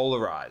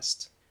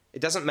polarized. It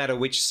doesn't matter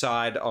which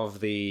side of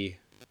the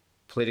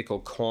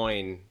political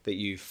coin that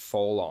you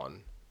fall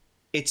on.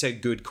 It's a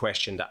good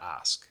question to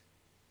ask.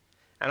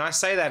 And I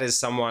say that as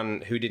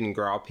someone who didn't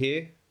grow up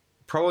here,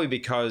 probably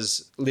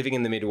because living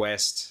in the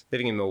Midwest,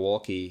 living in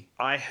Milwaukee,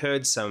 I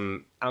heard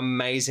some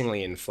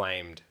amazingly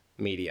inflamed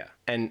media.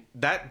 And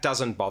that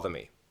doesn't bother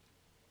me.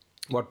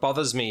 What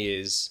bothers me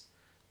is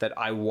that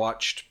I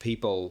watched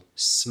people,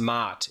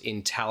 smart,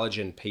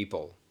 intelligent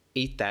people,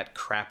 eat that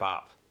crap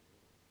up.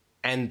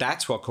 And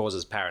that's what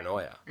causes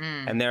paranoia.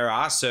 And there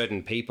are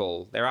certain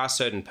people, there are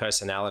certain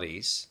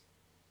personalities,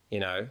 you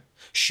know,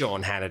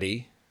 Sean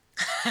Hannity.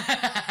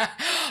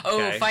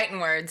 Okay. Fighting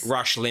words.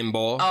 Rush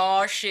Limbaugh.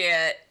 Oh,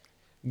 shit.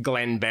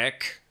 Glenn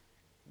Beck.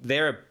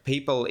 There are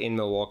people in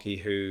Milwaukee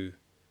who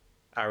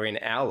are in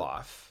our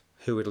life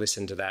who would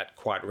listen to that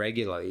quite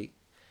regularly.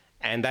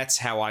 And that's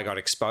how I got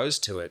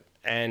exposed to it.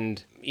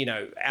 And, you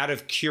know, out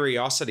of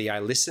curiosity, I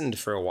listened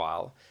for a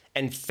while.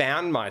 and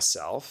found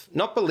myself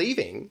not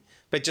believing,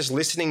 but just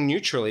listening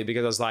neutrally,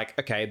 because I was like,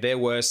 okay, there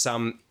were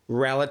some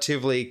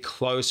relatively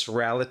close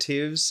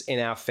relatives in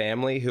our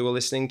family who were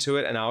listening to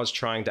it, and I was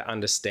trying to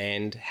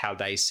understand how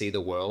they see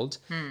the world.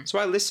 So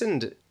I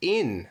listened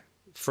in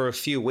for a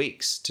few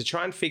weeks to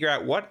try and figure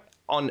out what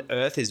on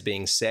earth is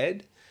being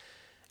said.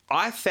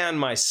 I found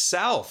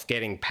myself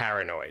getting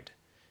paranoid,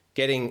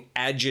 getting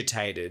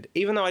agitated,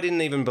 even though I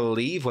didn't even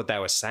believe what they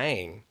were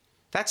saying.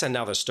 That's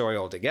another story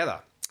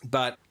altogether.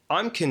 But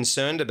I'm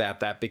concerned about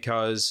that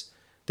because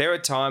there are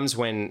times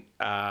when,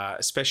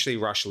 especially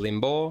Rush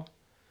Limbaugh,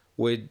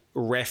 would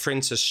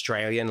reference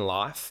Australian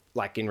life,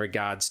 like in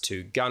regards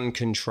to gun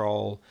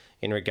control,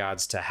 in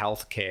regards to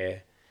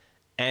healthcare,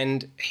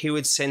 and he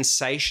would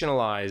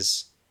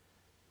sensationalize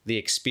the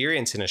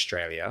experience in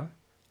Australia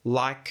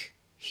like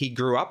he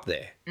grew up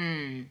there.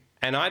 And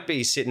I'd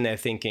be sitting there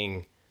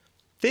thinking,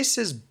 this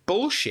is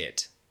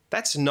bullshit.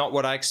 That's not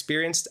what I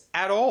experienced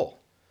at all.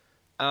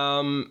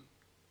 One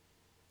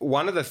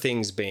of the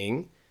things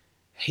being,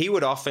 he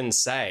would often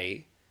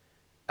say,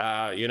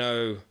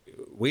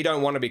 we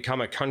don't want to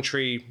become a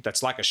country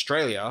that's like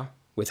Australia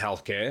with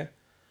healthcare,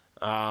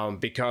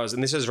 because,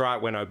 and this is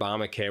right when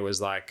Obamacare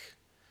was like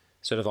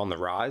sort of on the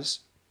rise.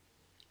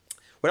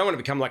 We don't want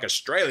to become like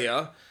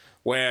Australia,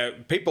 where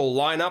people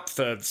line up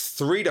for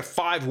 3 to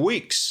 5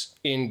 weeks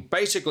in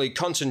basically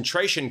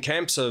concentration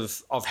camps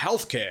of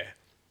healthcare.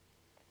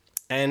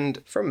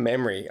 And from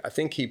memory, I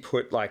think he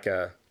put like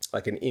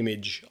an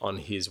image on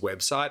his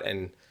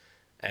website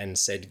and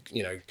said,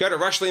 go to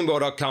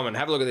rushlimbaugh.com and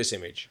have a look at this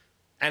image.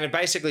 And it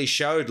basically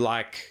showed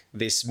like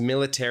this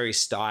military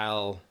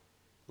style,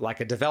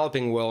 like a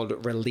developing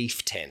world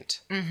relief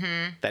tent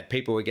that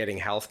people were getting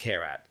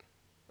healthcare at.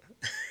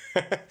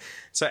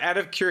 So out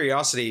of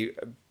curiosity,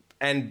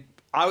 and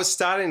I was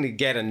starting to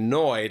get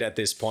annoyed at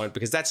this point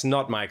because that's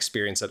not my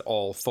experience at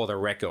all, for the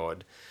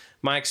record.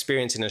 My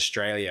experience in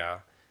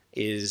Australia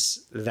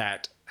is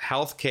that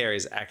healthcare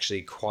is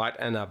actually quite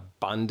an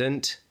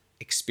abundant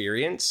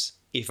experience.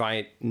 If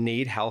I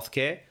need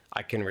healthcare,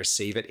 I can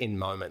receive it in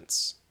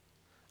moments.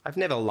 I've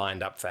never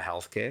lined up for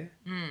healthcare.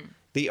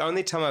 The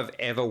only time I've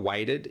ever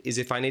waited is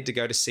if I need to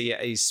go to see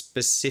a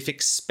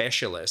specific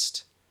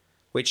specialist,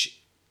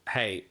 which,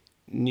 hey,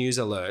 news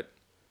alert,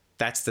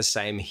 that's the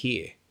same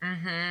here.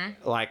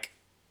 Like,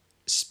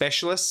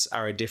 specialists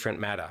are a different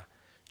matter.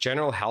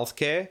 General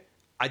healthcare,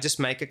 I just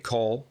make a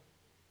call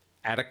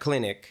at a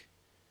clinic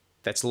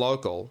that's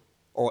local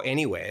or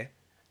anywhere,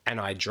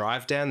 and I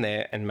drive down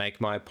there and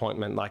make my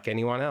appointment like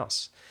anyone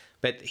else.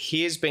 But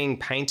here's being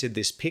painted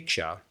this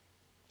picture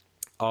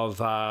of,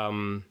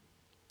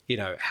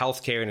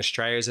 healthcare in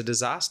Australia is a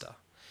disaster.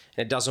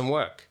 And it doesn't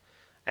work.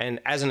 And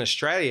as an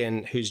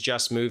Australian who's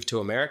just moved to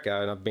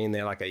America, and I've been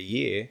there like a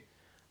year,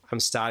 I'm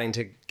starting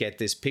to get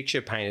this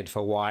picture painted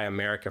for why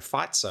America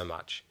fights so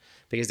much.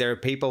 Because there are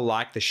people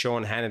like the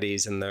Sean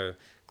Hannitys and the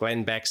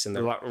Glenn Becks and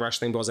the Rush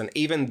Limbaughs and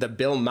even the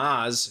Bill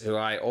Maher's, who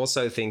I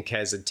also think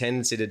has a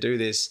tendency to do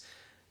this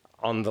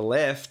on the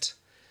left,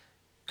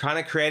 kind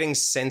of creating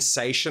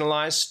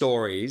sensationalized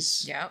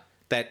stories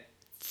that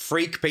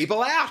freak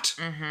people out.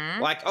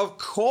 Like, of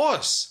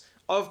course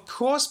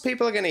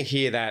people are going to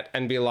hear that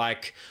and be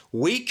like,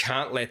 we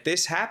can't let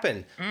this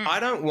happen. I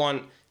don't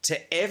want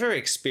to ever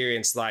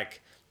experience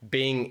like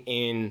being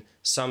in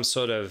some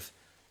sort of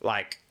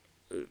like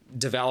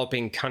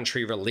developing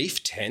country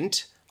relief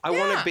tent. I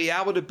want to be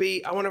able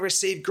to I want to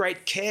receive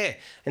great care.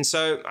 And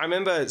so I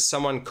remember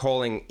someone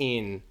calling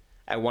in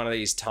at one of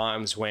these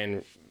times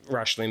when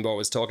Rush Limbaugh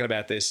was talking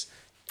about this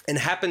and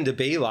happened to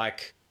be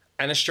like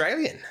an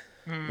Australian,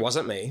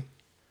 wasn't me,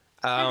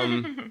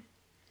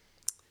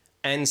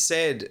 and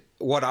said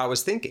what I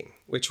was thinking,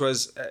 which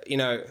was,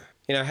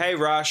 hey,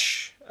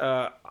 Rush,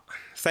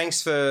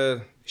 thanks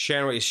for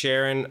sharing what you're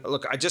sharing.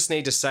 Look, I just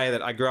need to say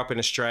that I grew up in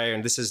Australia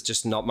and this is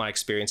just not my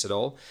experience at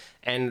all.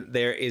 And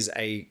there is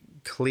a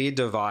clear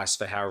device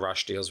for how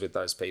Rush deals with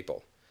those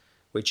people,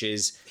 which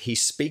is he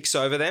speaks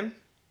over them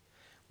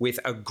with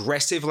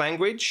aggressive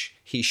language.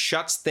 He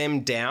shuts them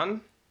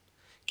down,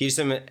 gives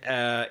them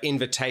an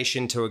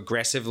invitation to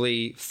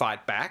aggressively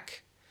fight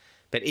back.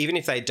 But even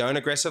if they don't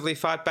aggressively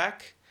fight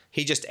back,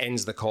 he just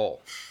ends the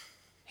call.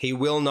 He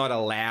will not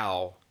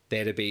allow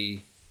there to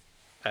be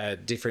a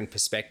different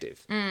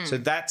perspective. So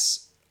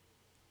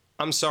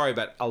I'm sorry,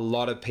 but a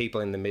lot of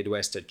people in the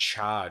Midwest are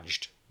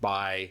charged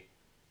by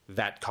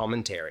that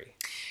commentary.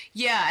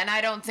 Yeah, and I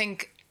don't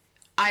think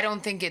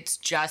it's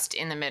just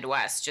in the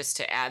Midwest, just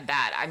to add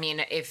that. I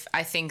mean,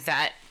 I think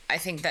that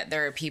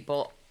there are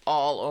people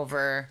all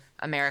over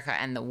America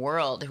and the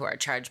world who are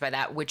charged by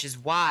that, which is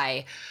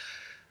why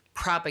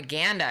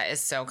propaganda is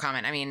so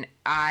common. I mean,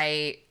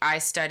 I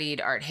studied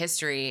art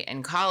history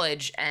in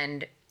college,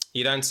 and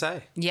you don't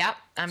say. Yep,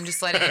 I'm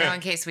just letting you know in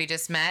case we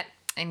just met,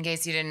 in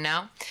case you didn't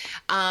know.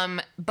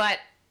 But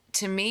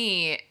to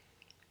me,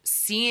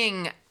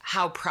 seeing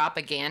how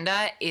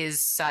propaganda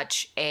is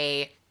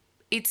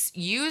it's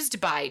used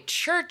by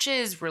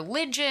churches,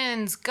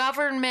 religions,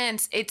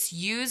 governments. It's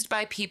used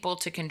by people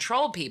to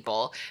control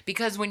people,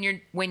 because when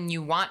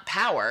you want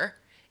power,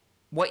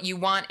 what you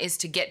want is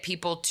to get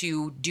people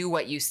to do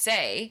what you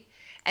say.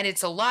 And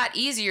it's a lot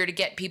easier to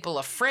get people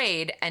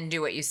afraid and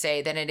do what you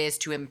say than it is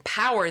to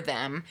empower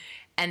them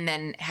and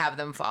then have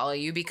them follow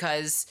you,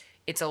 because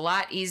it's a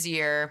lot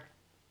easier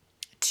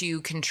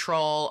to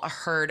control a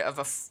herd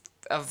of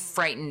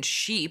frightened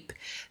sheep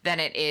than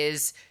it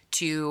is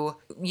to,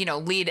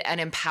 lead an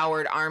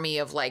empowered army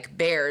of like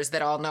bears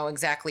that all know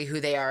exactly who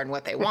they are and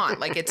what they want.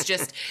 Like,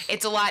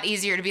 it's a lot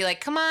easier to be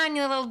like, come on,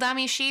 you little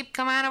dummy sheep,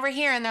 come on over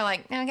here. And they're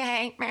like,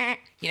 okay,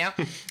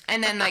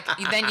 and then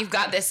then you've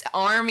got this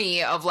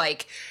army of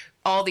like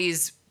all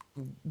these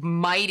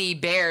mighty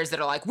bears that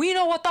are like, we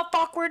know what the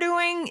fuck we're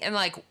doing. And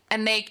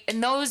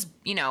those,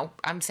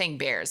 I'm saying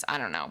bears. I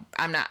don't know.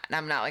 I'm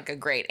not like a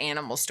great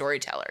animal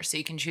storyteller. So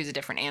you can choose a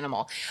different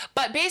animal.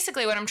 But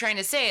basically what I'm trying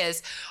to say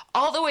is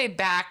all the way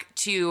back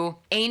to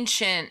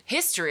ancient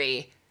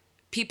history,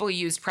 people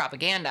used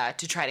propaganda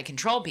to try to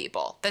control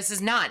people. This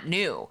is not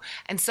new.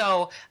 And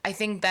so I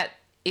think that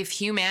if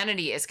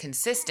humanity is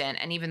consistent,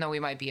 and even though we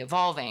might be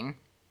evolving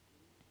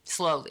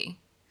slowly,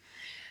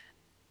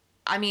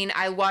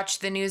 I watched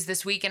the news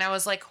this week and I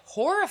was like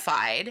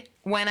horrified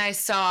when I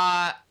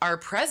saw our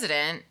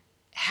president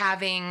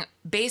having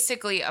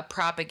basically a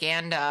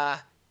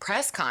propaganda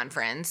press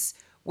conference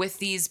with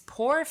these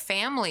poor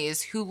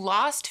families who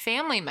lost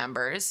family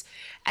members.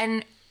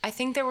 And I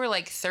think there were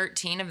like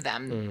 13 of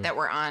them that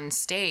were on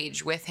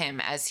stage with him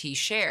as he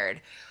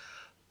shared.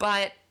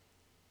 But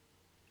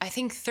I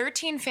think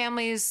 13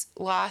 families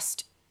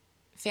lost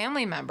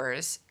family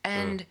members.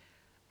 And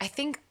I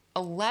think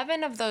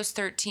 11 of those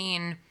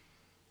 13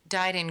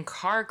 died in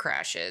car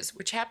crashes,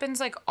 which happens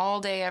like all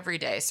day, every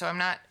day. So I'm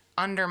not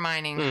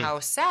undermining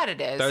how sad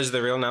it is. Those are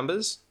the real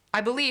numbers?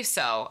 I believe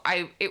so.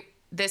 I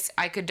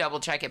could double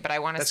check it, but I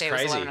want to say it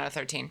was 11 out of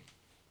 13.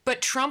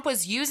 But Trump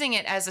was using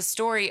it as a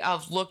story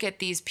of, look at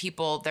these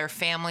people, their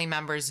family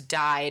members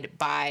died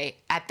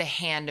at the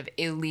hand of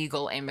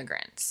illegal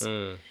immigrants.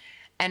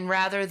 And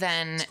rather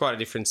than... It's quite a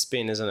different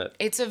spin, isn't it?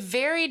 It's a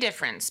very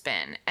different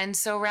spin. And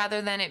so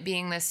rather than it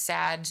being this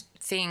sad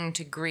thing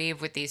to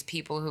grieve with these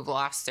people who've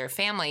lost their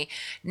family,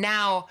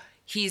 now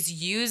he's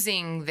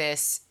using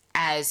this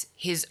as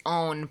his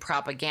own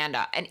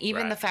propaganda. And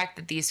even the fact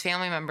that these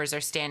family members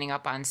are standing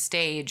up on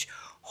stage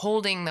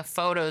holding the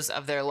photos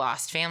of their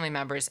lost family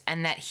members,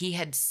 and that he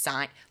had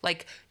signed...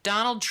 Like,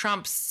 Donald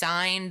Trump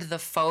signed the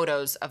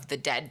photos of the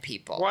dead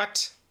people.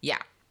 What? Yeah.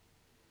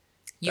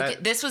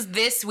 This was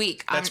this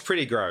week. That's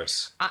pretty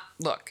gross.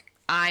 Look,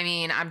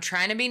 I'm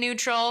trying to be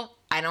neutral.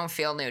 I don't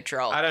feel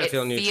neutral. I don't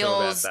feel neutral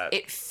about that.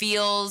 It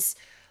feels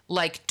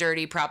like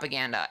dirty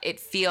propaganda. It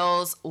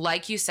feels,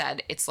 like you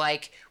said, it's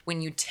like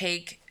when you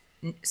take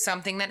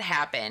something that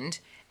happened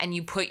and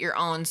you put your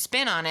own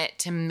spin on it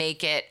to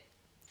make it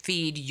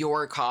feed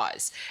your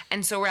cause.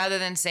 And so rather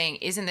than saying,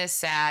 isn't this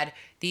sad?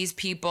 These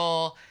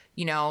people,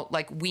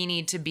 we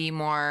need to be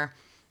more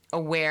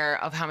aware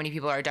of how many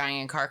people are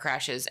dying in car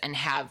crashes and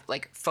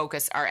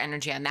focus our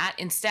energy on that.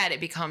 Instead,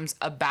 it becomes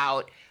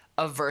about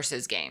a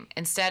versus game.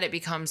 Instead, it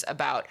becomes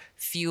about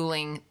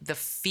fueling the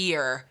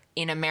fear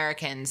in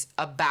Americans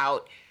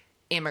about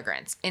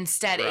immigrants.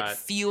 Instead, it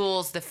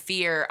fuels the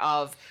fear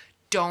of,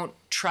 don't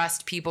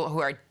trust people who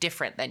are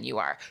different than you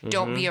are.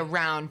 Don't be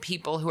around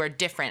people who are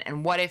different.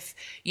 And what if,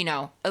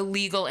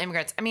 illegal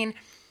immigrants?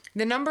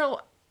 The number,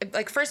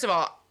 first of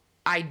all,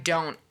 I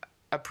don't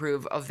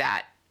approve of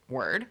that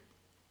word.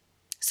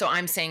 So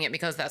I'm saying it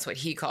because that's what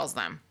he calls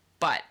them.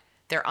 But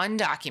they're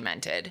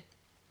undocumented.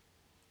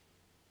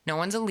 No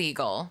one's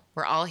illegal.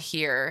 We're all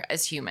here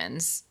as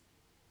humans.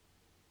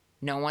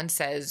 No one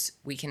says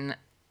we can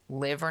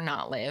live or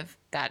not live.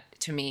 That,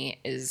 to me,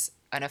 is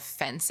an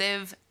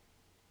offensive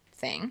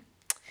thing.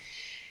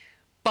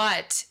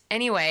 But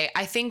anyway,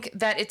 I think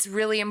that it's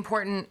really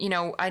important.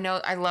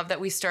 I love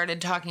that we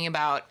started talking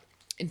about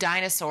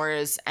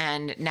dinosaurs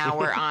and now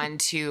we're on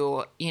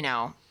to,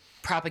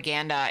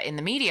 propaganda in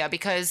the media,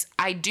 because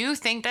I do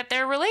think that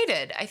they're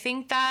related. I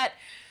think that,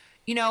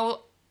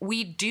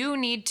 we do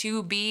need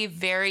to be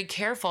very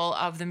careful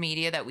of the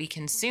media that we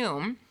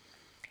consume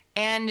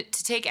and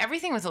to take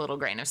everything with a little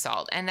grain of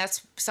salt. And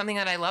that's something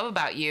that I love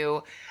about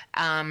you,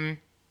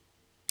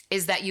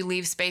 is that you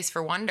leave space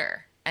for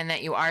wonder, and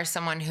that you are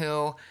someone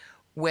who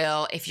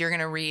will, if you're going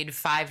to read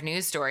 5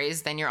 news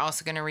stories, then you're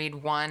also going to read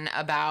one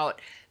about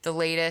the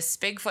latest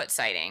Bigfoot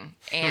sighting.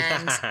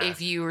 And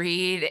if you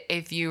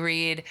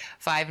read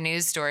 5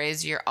 news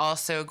stories, you're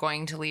also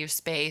going to leave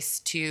space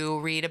to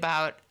read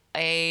about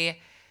a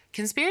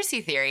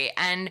conspiracy theory.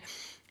 And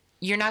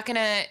you're not going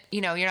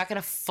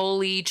to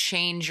fully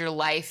change your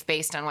life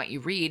based on what you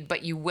read,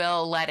 but you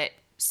will let it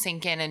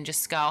sink in and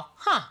just go,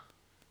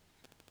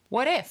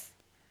 what if?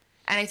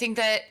 And I think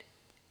that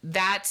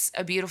that's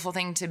a beautiful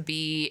thing to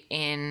be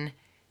in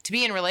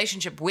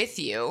relationship with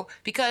you,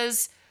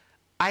 because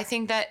I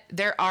think that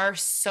there are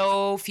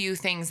so few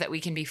things that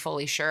we can be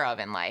fully sure of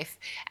in life.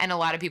 And a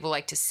lot of people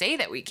like to say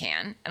that we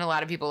can. And a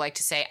lot of people like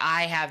to say,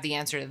 I have the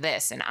answer to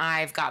this and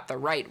I've got the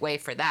right way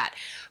for that.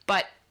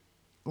 But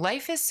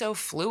life is so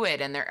fluid,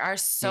 and there are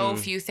so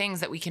few things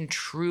that we can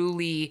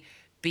truly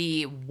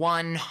be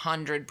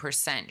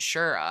 100%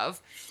 sure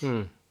of.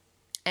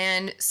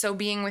 And so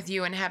being with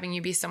you and having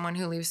you be someone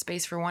who leaves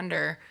space for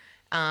wonder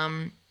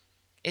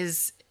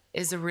is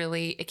a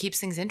really, it keeps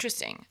things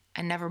interesting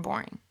and never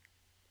boring.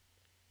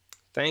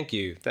 Thank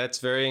you. That's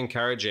very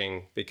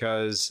encouraging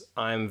because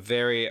I'm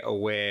very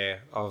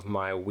aware of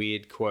my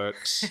weird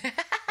quirks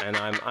and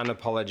I'm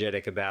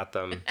unapologetic about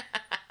them.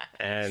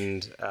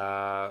 And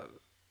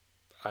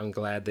I'm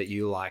glad that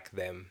you like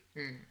them.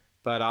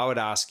 But I would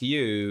ask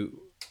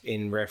you,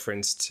 in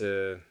reference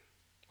to,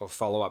 or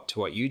follow up to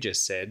what you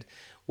just said,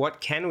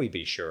 what can we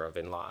be sure of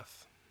in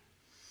life?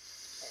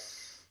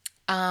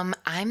 I'm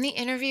the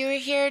interviewer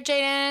here,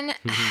 Jaden.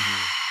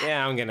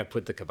 Yeah, I'm going to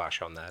put the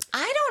kibosh on that.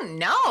 I don't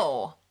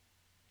know.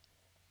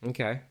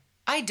 Okay.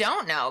 I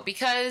don't know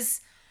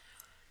because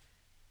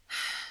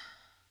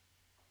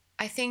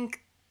I think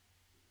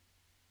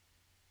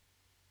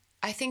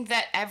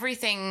that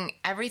everything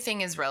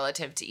is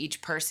relative to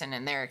each person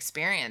and their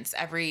experience.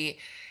 Every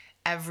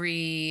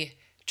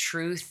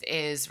truth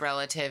is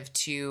relative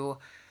to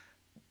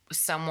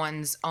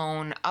someone's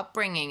own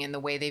upbringing and the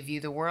way they view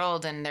the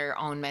world and their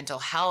own mental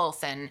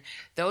health, and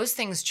those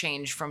things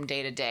change from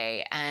day to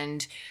day.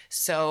 And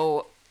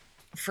so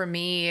for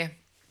me,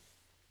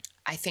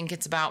 I think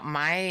it's about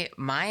my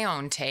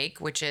own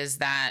take, which is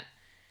that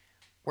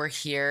we're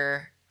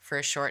here for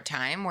a short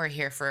time. We're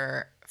here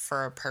for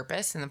a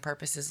purpose, and the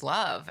purpose is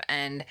love.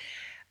 And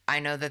I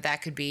know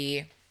that could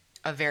be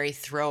a very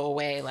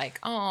throwaway, like,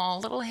 oh,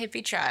 little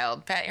hippie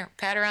child, pat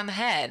her on the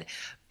head.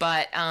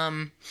 But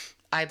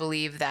I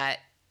believe that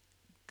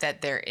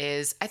there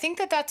is, I think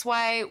that's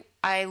why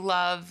I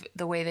love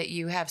the way that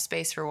you have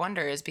space for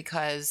wonder, is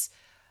because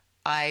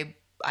I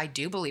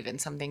do believe in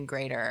something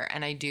greater.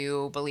 And I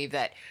do believe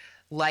that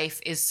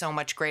life is so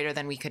much greater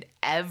than we could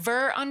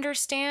ever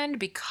understand,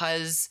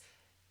 because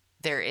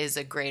there is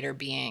a greater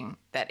being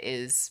that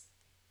is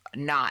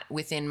not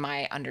within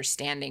my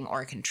understanding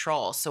or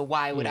control. So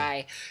why would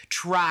I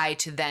try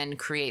to then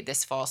create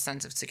this false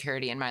sense of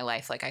security in my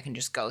life? Like, I can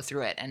just go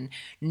through it and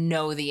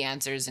know the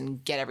answers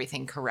and get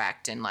everything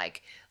correct and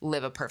like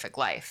live a perfect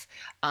life.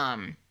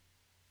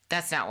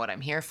 That's not what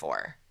I'm here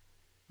for.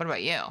 What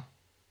about you?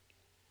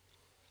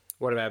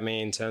 What about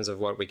me in terms of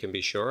what we can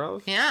be sure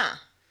of? Yeah.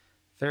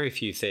 Very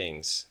few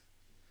things.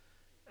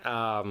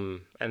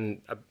 And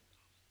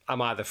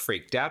I'm either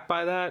freaked out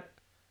by that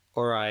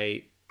or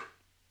I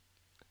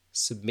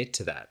submit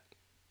to that.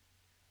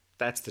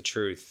 That's the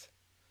truth.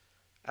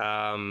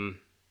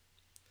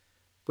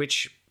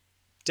 Which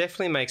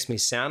definitely makes me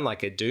sound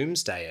like a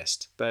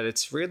doomsdayist, but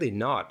it's really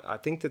not. I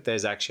think that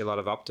there's actually a lot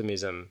of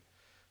optimism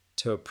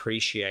to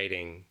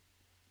appreciating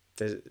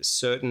the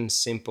certain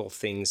simple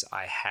things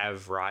I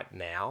have right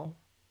now,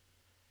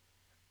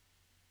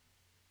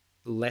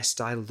 lest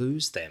I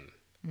lose them.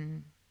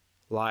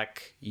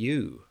 Like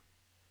you,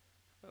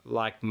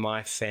 like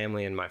my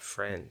family and my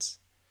friends,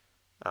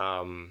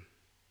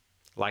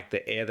 like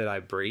the air that I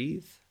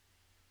breathe,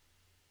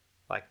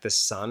 like the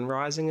sun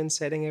rising and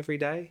setting every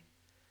day.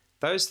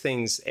 Those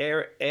things,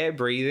 air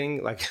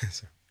breathing, like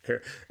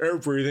air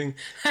breathing.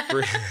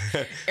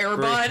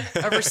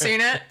 Airbud, ever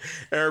seen it?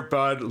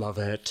 Airbud, love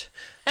it.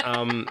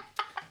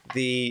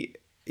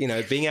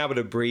 Being able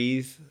to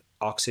breathe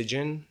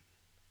oxygen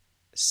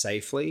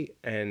safely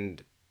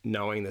and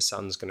knowing the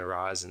sun's going to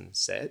rise and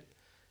set,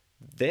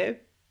 they're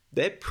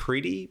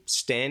pretty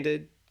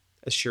standard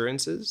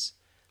assurances.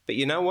 But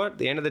you know what? At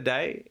the end of the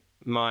day,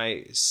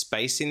 my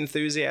space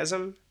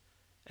enthusiasm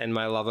and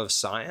my love of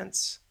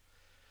science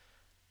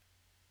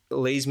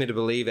leads me to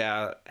believe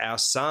our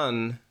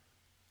sun,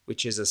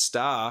 which is a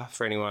star,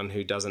 for anyone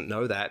who doesn't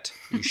know that,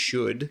 you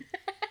should.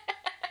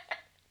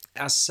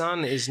 Our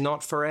sun is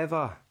not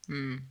forever,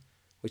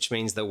 which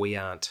means that we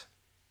aren't.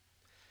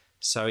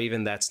 So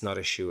even that's not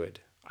assured.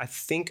 I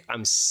think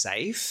I'm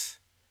safe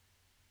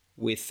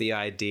with the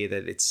idea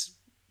that it's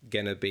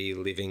going to be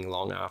living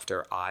long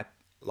after I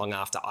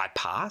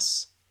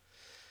pass,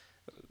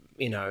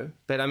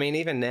 But I mean,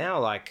 even now,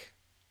 like,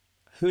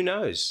 who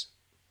knows?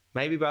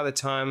 Maybe by the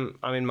time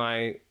I'm in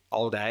my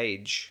old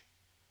age,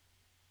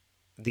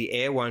 the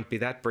air won't be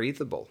that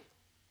breathable.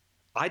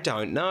 I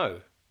don't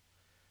know.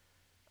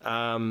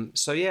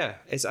 So yeah,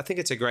 I think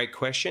it's a great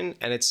question,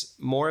 and it's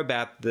more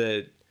about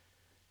the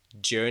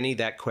journey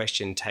that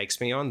question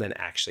takes me on than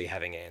actually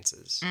having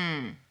answers.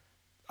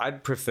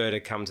 I'd prefer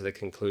to come to the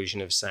conclusion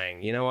of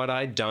saying, you know what,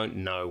 I don't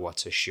know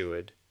what's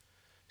assured.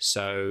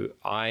 So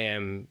I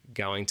am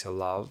going to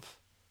love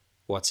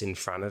what's in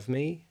front of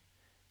me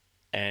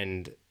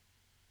and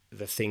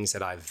the things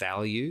that I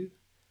value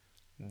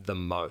the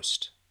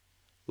most,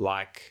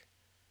 like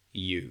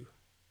you.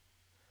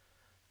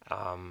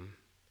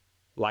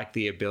 Like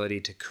the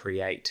ability to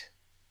create,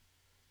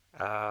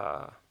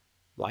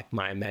 like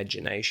my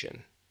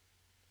imagination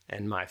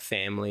and my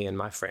family and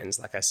my friends,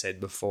 like I said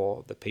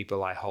before, the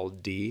people I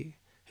hold dear,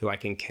 who I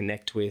can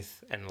connect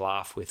with and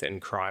laugh with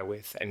and cry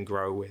with and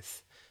grow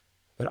with.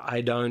 But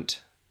I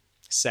don't,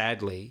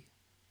 sadly,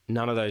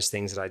 none of those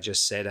things that I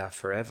just said are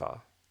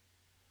forever.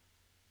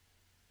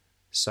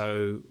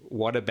 So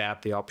what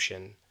about the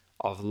option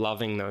of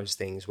loving those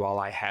things while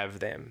I have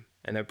them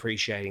and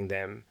appreciating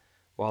them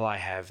while I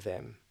have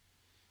them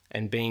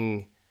and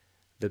being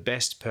the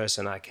best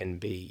person I can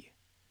be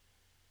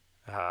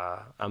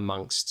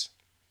amongst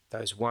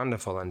those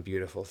wonderful and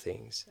beautiful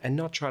things, and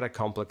not try to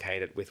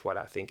complicate it with what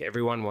I think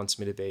everyone wants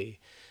me to be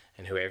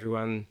and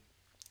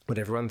what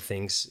everyone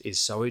thinks is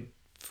so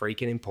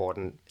freaking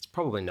important. It's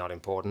probably not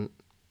important.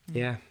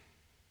 Yeah.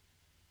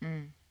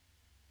 I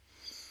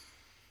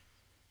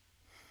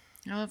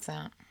love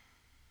that.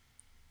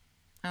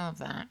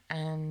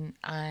 And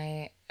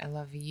I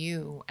love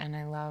you, and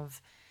I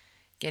love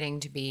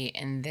getting to be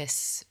in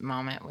this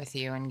moment with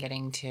you and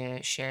getting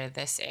to share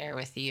this air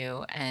with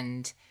you.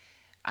 And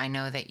I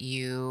know that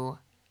you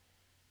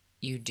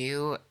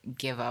do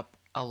give up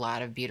a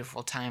lot of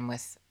beautiful time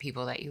with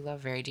people that you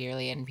love very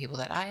dearly and people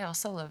that I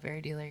also love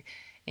very dearly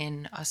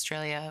in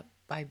Australia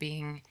by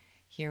being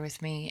here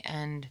with me.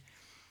 And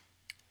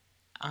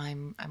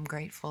I'm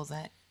grateful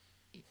that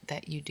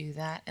you do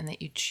that and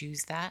that you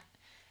choose that.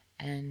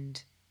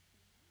 And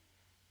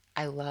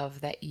I love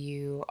that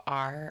you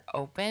are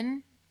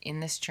open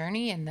in this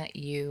journey and that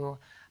you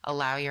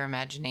allow your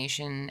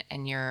imagination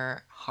and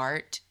your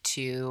heart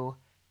to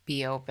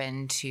be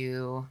open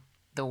to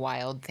the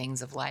wild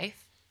things of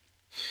life.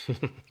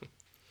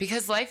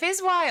 Because life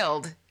is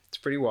wild. It's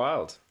pretty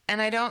wild.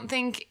 And I don't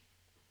think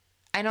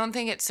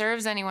it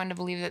serves anyone to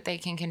believe that they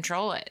can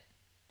control it.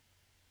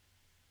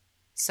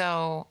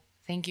 So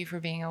thank you for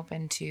being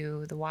open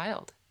to the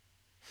wild.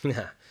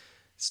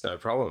 It's no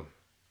problem.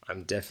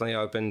 I'm definitely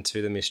open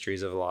to the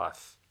mysteries of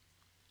life.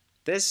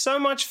 There's so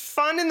much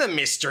fun in the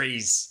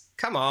mysteries.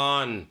 Come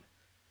on.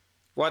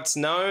 What's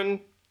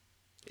known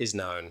is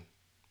known.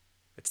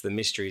 It's the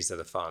mysteries that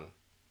are fun.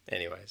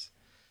 Anyways.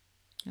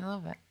 I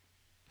love it.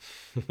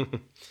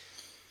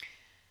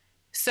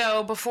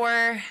 So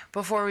before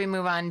we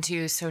move on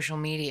to social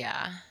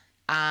media,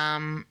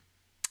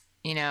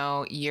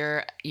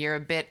 you're a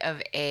bit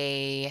of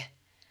a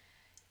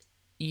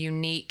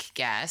unique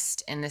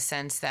guest in the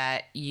sense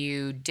that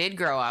you did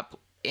grow up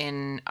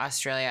in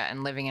Australia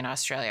and living in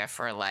Australia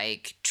for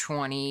like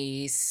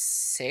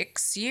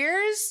 26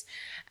 years.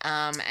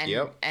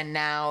 Yep. And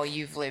now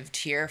you've lived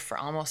here for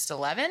almost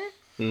 11.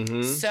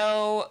 Mm-hmm.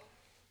 So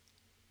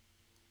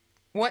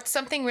what's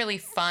something really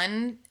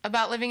fun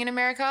about living in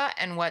America,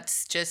 and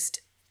what's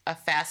just a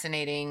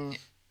fascinating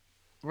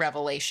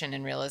revelation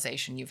and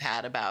realization you've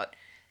had about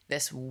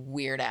this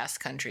weird-ass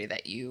country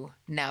that you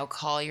now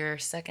call your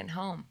second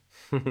home?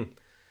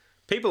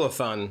 People are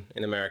fun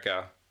in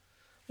America.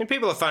 I mean,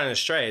 people are fun in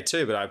Australia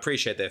too, but I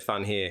appreciate their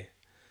fun here.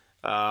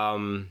 There's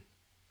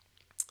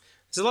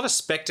a lot of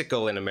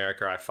spectacle in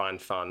America I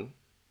find fun,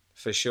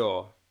 for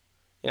sure.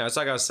 It's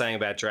like I was saying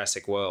about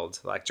Jurassic World.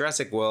 Like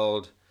Jurassic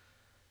World,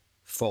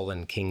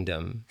 Fallen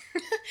Kingdom.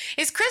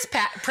 Is Chris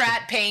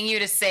Pratt paying you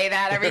to say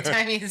that every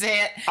time you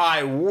say it?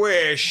 I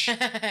wish.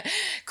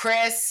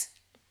 Chris,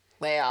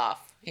 lay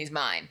off. He's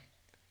mine.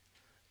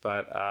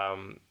 But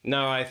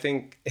no, I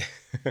think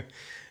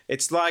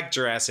it's like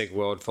Jurassic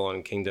World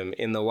Fallen Kingdom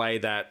in the way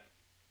that,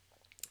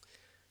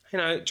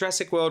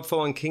 Jurassic World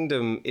Fallen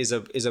Kingdom is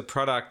a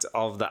product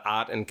of the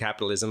art and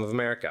capitalism of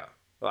America.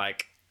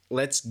 Like,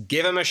 let's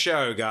give them a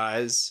show,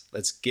 guys.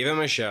 Let's give them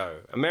a show.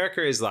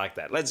 America is like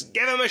that. Let's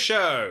give them a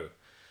show.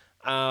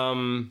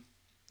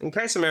 In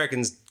case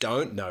Americans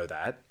don't know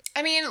that.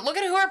 I mean, look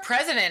at who our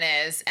president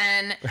is.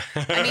 And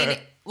I mean,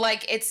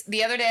 it's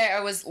the other day I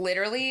was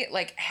literally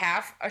like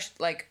half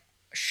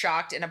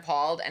shocked and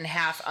appalled and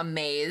half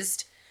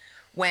amazed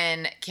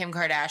when Kim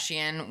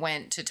Kardashian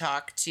went to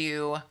talk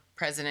to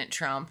President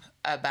Trump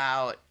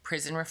about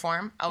prison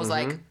reform. I was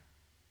like,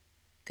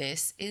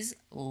 this is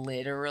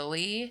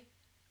literally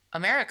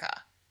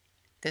America.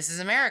 This is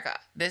America.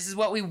 This is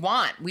what we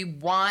want. We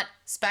want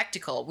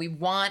spectacle. We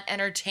want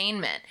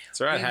entertainment. That's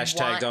right.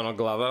 Hashtag Donald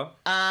Glover.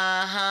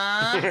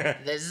 Uh-huh.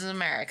 This is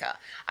America.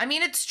 I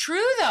mean, it's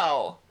true,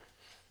 though.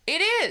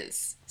 It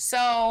is.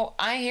 So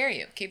I hear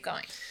you. Keep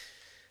going.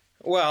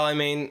 Well, I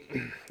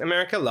mean,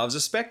 America loves a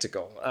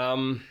spectacle.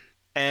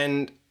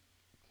 And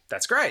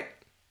that's great.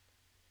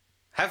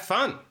 Have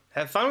fun.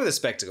 Have fun with the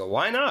spectacle.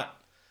 Why not?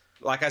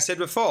 Like I said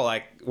before,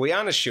 we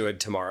aren't assured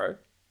tomorrow.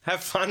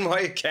 Have fun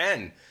while you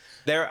can.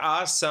 There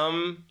are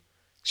some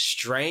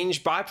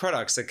strange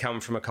byproducts that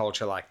come from a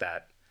culture like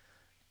that.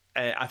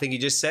 And I think you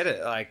just said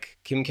it. Like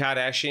Kim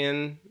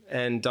Kardashian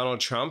and Donald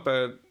Trump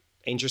are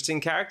interesting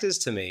characters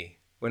to me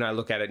when I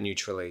look at it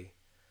neutrally.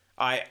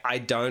 I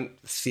don't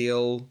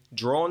feel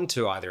drawn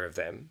to either of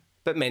them,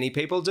 but many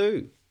people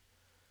do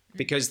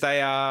because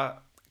they are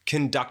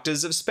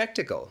conductors of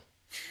spectacle.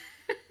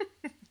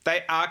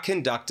 They are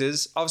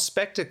conductors of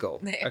spectacle.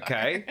 They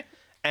okay? are.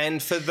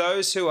 And for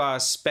those who are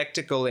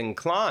spectacle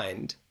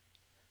inclined,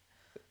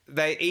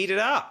 they eat it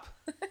up.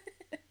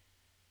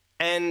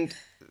 And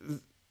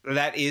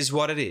that is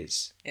what it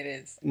is. It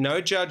is. No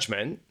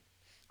judgment.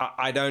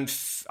 I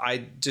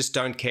just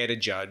don't care to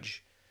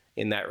judge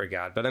in that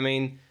regard. But I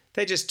mean,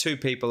 they're just two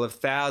people of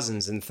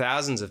thousands and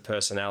thousands of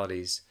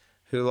personalities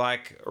who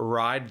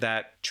ride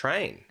that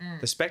train,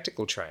 the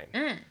spectacle train.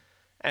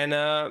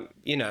 And,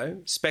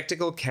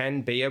 spectacle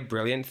can be a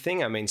brilliant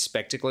thing. I mean,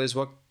 spectacle is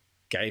what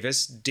gave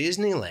us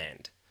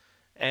Disneyland.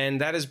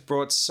 And that has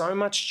brought so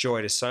much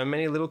joy to so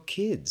many little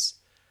kids.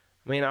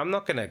 I mean, I'm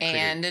not going to...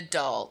 And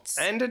adults.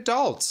 And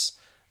adults.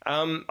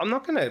 I'm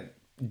not going to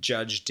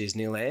judge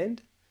Disneyland.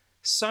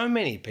 So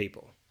many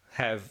people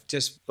have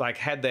just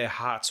had their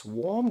hearts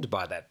warmed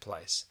by that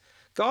place.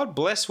 God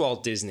bless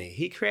Walt Disney.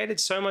 He created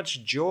so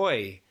much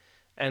joy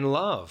and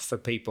love for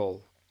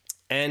people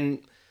and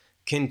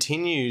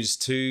continues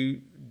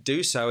to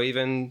do so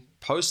even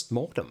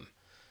post-mortem.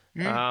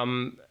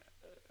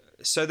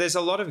 So there's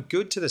a lot of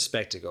good to the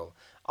spectacle.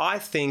 I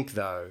think,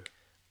 though,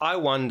 I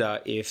wonder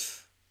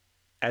if,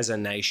 as a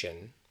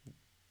nation,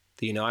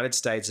 the United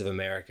States of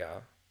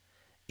America,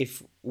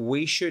 if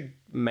we should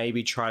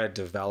maybe try to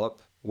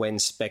develop when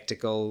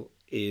spectacle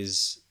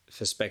is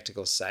for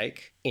spectacle's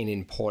sake in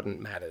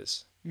important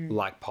matters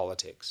like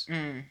politics.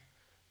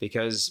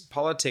 Because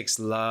politics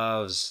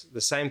loves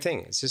the same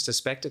thing. It's just a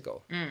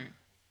spectacle.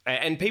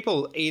 And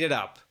people eat it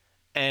up.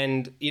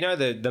 And,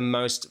 the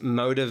most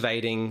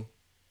motivating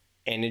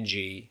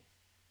energy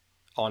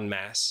en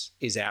masse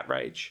is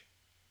outrage.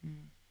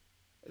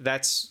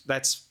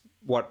 That's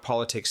what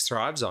politics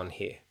thrives on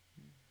here.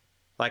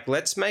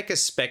 Let's make a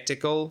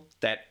spectacle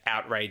that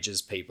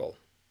outrages people.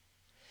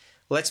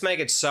 Let's make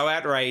it so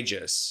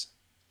outrageous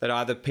that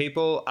either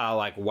people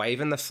are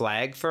waving the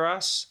flag for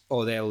us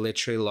or they're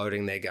literally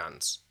loading their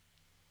guns.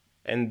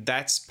 And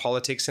that's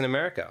politics in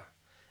America.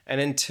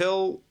 And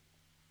until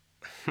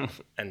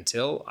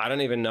I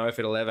don't even know if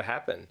it'll ever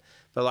happen,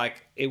 but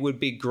it would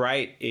be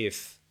great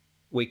if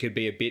we could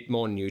be a bit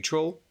more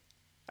neutral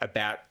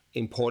about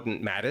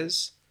important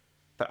matters.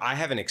 But I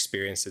haven't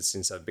experienced it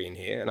since I've been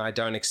here, and I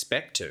don't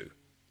expect to.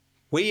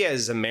 We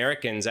as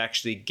Americans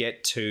actually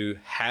get to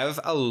have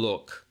a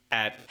look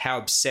at how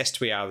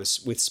obsessed we are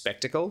with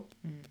spectacle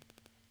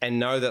and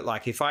know that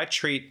if I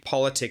treat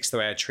politics the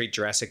way I treat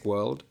Jurassic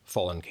World,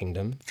 Fallen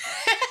Kingdom,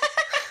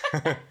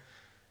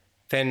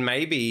 then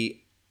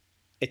maybe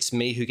it's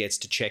me who gets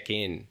to check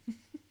in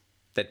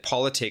that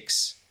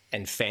politics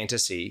and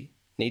fantasy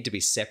need to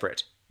be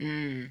separate.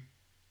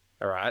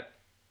 All right?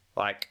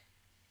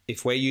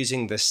 If we're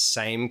using the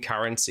same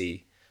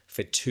currency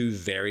for two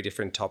very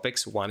different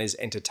topics, one is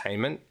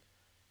entertainment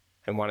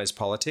and one is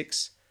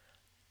politics,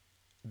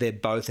 they're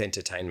both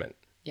entertainment.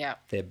 Yeah.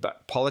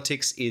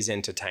 Politics is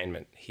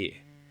entertainment here.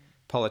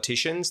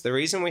 Politicians, the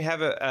reason we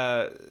have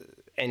a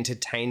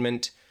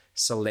entertainment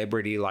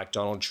celebrity like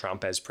Donald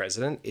Trump as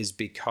president is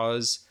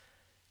because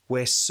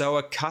we're so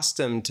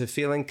accustomed to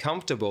feeling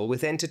comfortable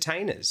with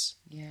entertainers.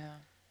 Yeah.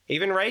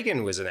 Even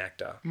Reagan was an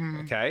actor,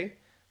 okay?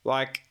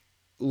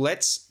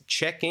 Let's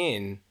check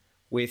in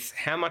with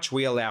how much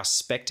we allow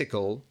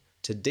spectacle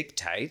to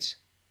dictate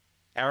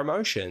our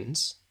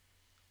emotions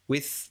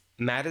with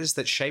matters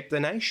that shape the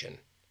nation.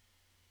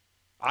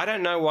 I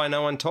don't know why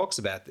no one talks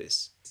about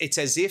this. It's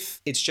as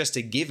if it's just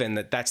a given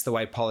that that's the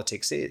way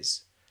politics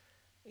is.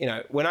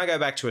 When I go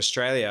back to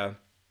Australia,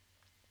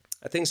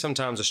 I think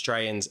sometimes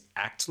Australians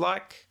act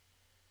like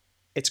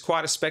it's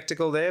quite a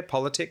spectacle there,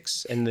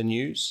 politics and the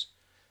news,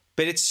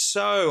 but it's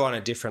so on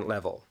a different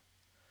level.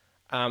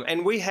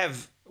 And we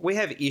have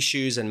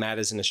issues and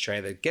matters in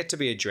Australia that get to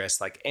be addressed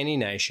like any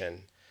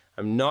nation.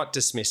 I'm not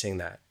dismissing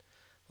that.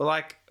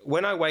 But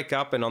when I wake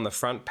up and on the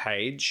front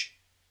page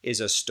is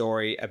a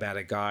story about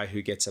a guy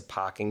who gets a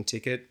parking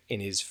ticket in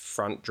his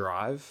front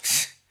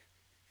drive,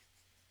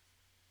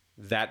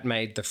 that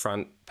made the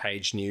front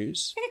page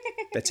news.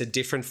 That's a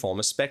different form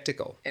of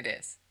spectacle. It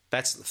is.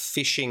 That's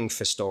fishing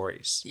for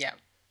stories. Yeah.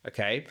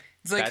 Okay?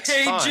 It's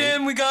hey, fine.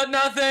 Jim, we got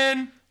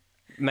nothing.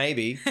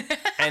 Maybe.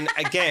 And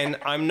again,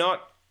 I'm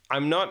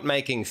not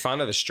making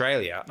fun of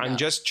Australia. No. I'm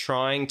just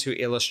trying to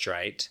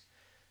illustrate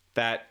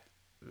that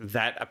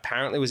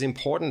apparently was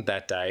important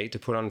that day to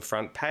put on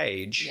front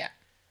page. Yeah.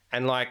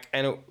 And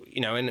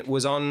it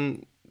was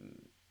on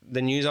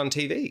the news on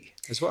TV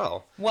as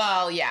well.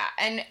 Well, yeah.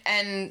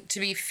 And to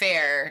be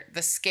fair,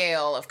 the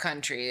scale of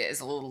country is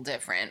a little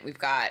different. We've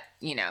got,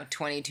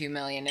 22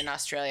 million in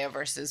Australia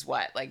versus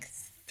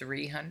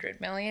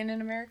 300 million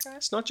in America?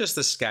 It's not just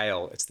the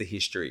scale, it's the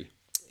history.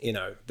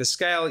 The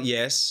scale,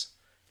 yes.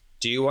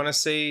 Do you want to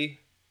see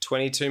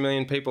 22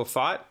 million people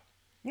fight?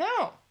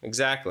 No.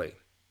 Exactly.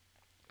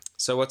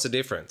 So what's the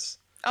difference?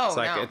 Oh,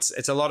 no.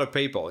 It's a lot of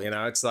people,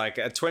 It's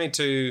at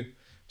 22,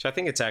 which I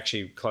think it's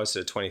actually closer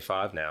to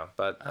 25 now.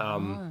 But,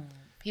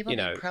 people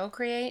be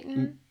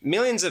procreating?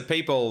 Millions of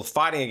people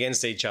fighting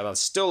against each other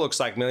still looks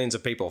like millions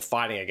of people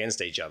fighting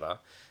against each other.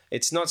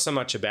 It's not so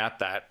much about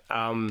that.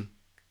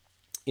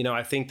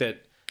 I think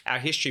that our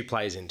history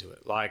plays into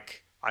it.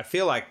 I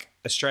feel like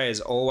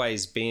Australia's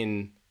always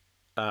been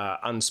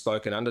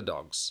unspoken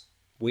underdogs.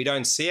 We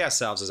don't see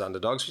ourselves as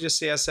underdogs. We just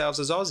see ourselves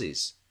as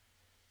Aussies.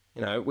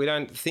 We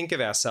don't think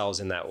of ourselves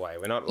in that way.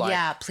 We're not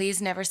Yeah,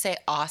 please never say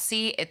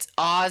Aussie. It's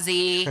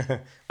Aussie.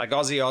 Like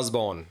Ozzy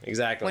Osbourne,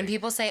 exactly. When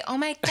people say, oh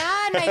my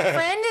God, my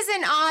friend is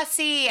an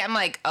Aussie. I'm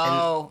like,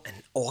 oh.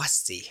 An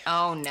Aussie.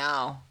 Oh,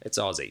 no. It's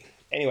Aussie.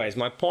 Anyways,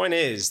 my point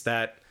is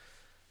that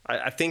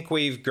I think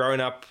we've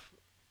grown up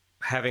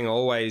having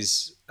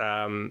always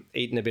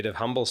eaten a bit of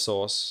humble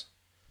sauce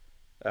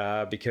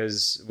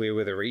because we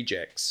were the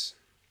rejects.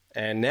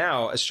 And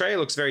now Australia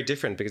looks very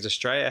different because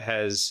Australia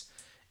has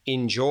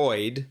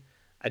enjoyed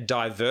a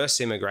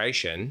diverse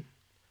immigration,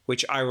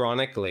 which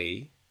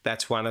ironically,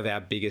 that's one of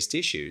our biggest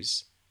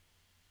issues.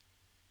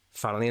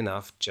 Funnily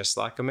enough, just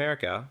like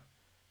America,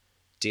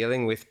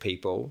 dealing with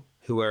people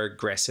who are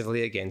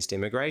aggressively against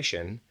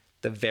immigration,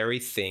 the very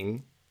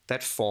thing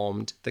that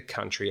formed the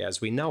country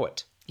as we know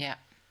it. Yeah.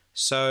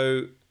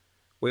 So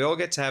we all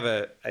get to have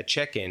a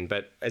check-in,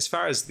 but as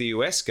far as the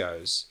US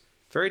goes,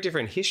 very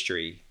different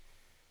history.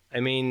 I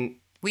mean...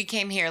 We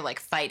came here like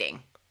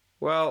fighting.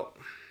 Well,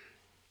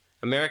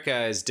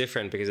 America is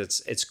different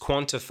because it's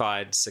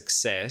quantified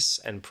success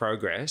and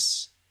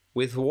progress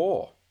with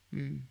war.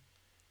 Mm.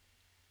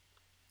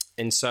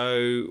 And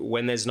so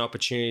when there's an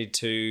opportunity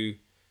to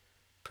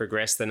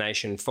progress the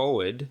nation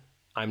forward,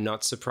 I'm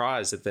not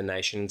surprised that the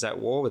nation's at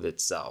war with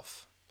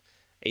itself.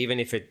 Even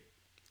if it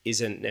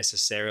isn't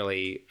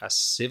necessarily a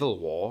civil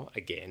war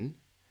again,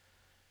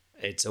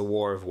 it's a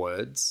war of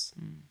words.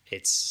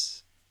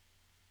 It's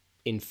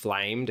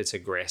inflamed, it's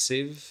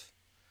aggressive.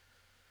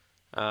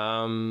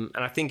 And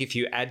I think if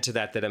you add to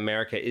that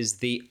America is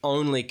the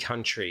only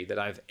country that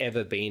I've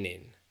ever been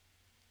in,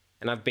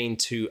 and I've been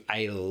to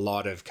a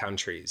lot of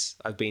countries.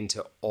 I've been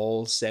to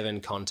all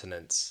 7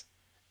 continents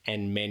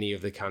and many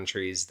of the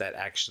countries that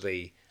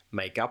actually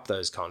make up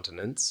those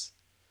continents.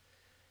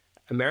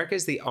 America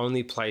is the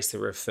only place that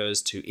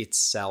refers to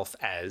itself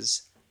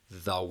as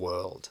the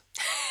world.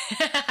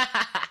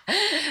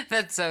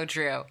 That's so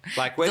true.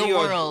 Like whether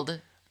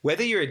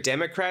you're a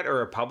Democrat or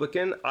a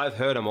Republican, I've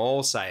heard them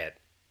all say it.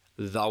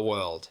 The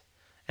world.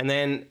 And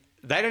then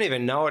they don't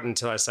even know it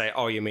until I say,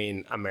 oh, you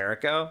mean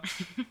America?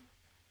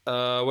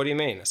 What do you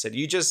mean? I said,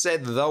 you just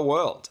said the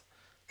world.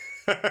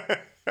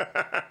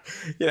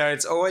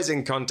 It's always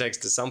in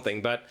context to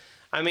something. But,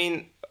 I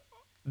mean,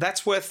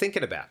 that's worth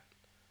thinking about.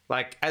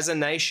 Like, as a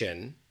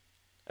nation,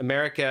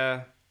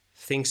 America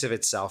thinks of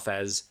itself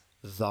as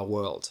the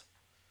world.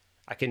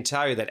 I can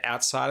tell you that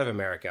outside of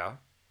America,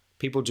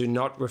 people do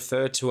not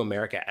refer to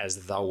America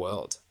as the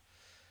world.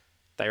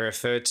 They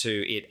refer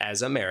to it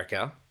as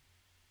America,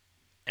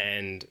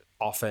 and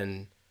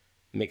often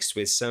mixed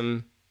with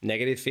some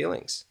negative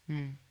feelings.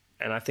 Mm.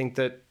 And I think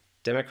that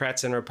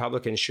Democrats and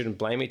Republicans shouldn't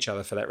blame each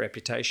other for that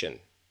reputation.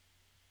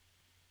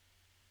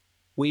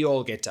 We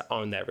all get to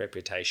own that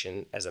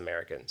reputation as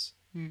Americans.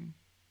 Mm.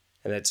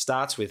 And it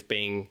starts with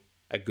being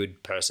a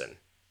good person.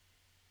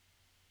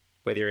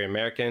 Whether you're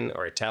American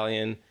or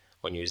Italian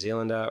or New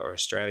Zealander or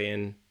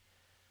Australian,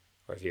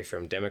 or if you're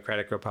from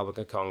Democratic Republic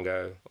of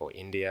Congo or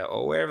India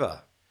or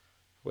wherever,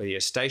 whether you're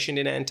stationed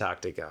in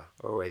Antarctica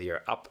or whether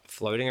you're up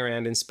floating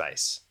around in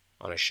space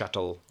on a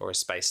shuttle or a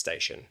space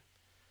station,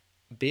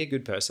 be a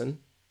good person.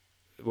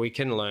 We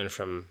can learn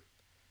from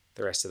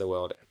the rest of the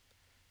world.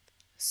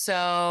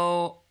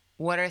 So,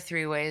 what are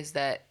 3 ways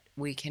that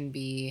we can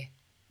be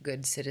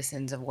good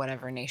citizens of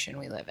whatever nation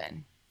we live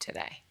in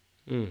today?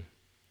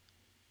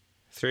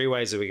 3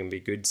 ways that we can be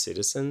good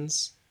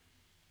citizens.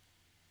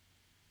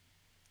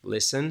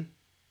 Listen,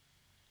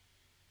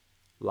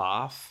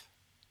 laugh,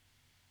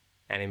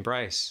 and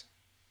embrace.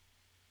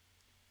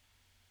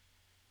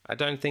 I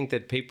don't think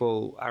that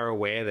people are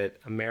aware that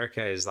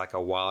America is like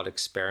a wild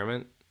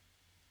experiment,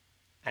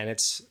 and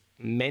it's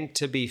meant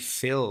to be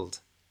filled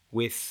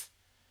with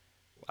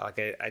like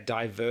a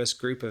diverse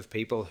group of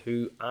people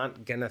who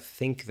aren't going to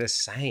think the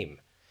same.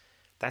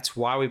 That's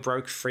why we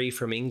broke free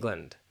from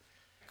England.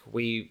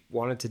 We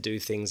wanted to do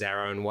things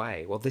our own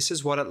way. Well, this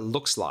is what it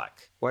looks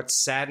like. What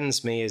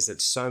saddens me is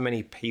that so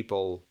many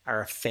people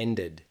are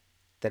offended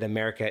that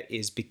America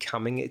is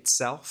becoming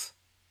itself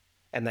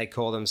and they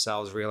call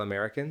themselves real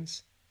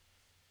Americans.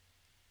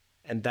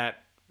 And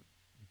that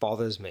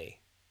bothers me.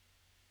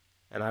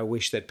 And I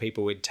wish that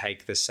people would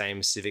take the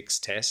same civics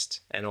test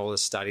and all the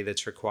study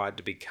that's required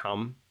to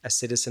become a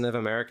citizen of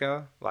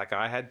America like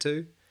I had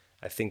to.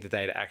 I think that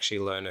they'd actually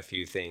learn a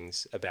few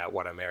things about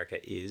what America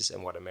is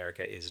and what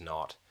America is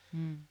not.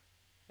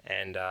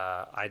 And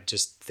I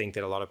just think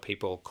that a lot of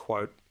people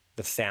quote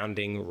the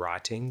founding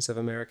writings of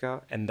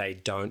America and they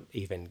don't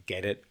even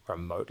get it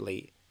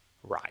remotely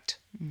right.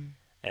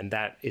 And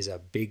that is a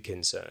big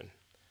concern.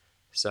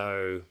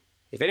 So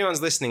if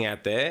anyone's listening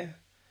out there,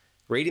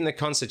 reading the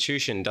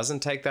Constitution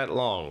doesn't take that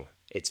long.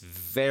 It's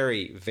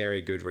very,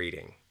 very good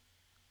reading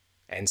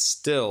and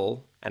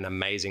still an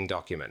amazing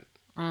document.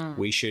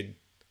 We should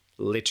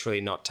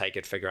literally not take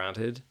it for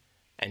granted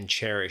and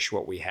cherish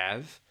what we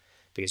have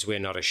because we're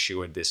not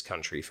assured this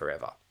country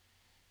forever.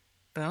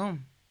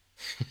 Boom.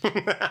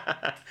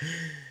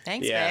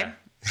 Thanks, babe.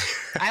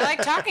 I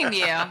like talking to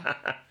you.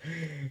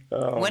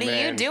 What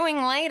are you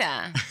doing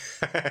later?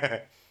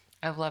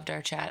 I've loved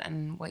our chat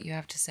and what you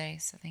have to say,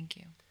 so thank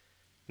you.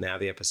 Now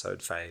the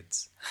episode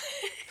fades.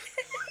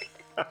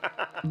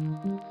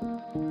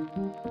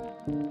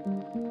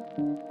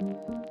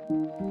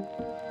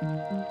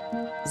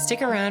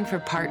 Stick around for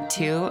part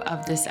 2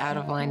 of this Out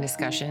of Line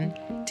discussion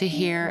to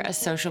hear a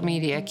social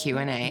media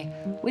Q&A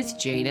with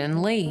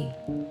Jaden Lee.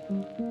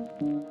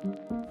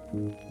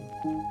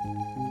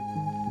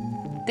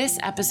 This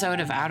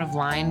episode of Out of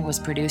Line was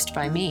produced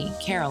by me,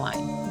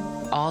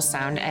 Caroline. All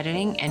sound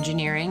editing,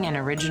 engineering, and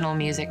original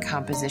music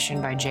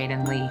composition by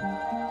Jaden Lee.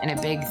 And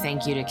a big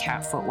thank you to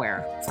Cat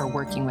Footwear for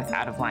working with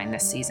Out of Line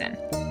this season.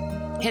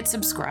 Hit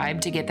subscribe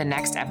to get the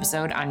next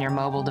episode on your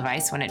mobile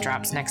device when it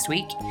drops next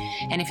week.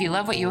 And if you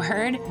love what you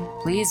heard,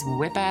 please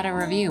whip out a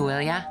review,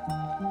 will ya?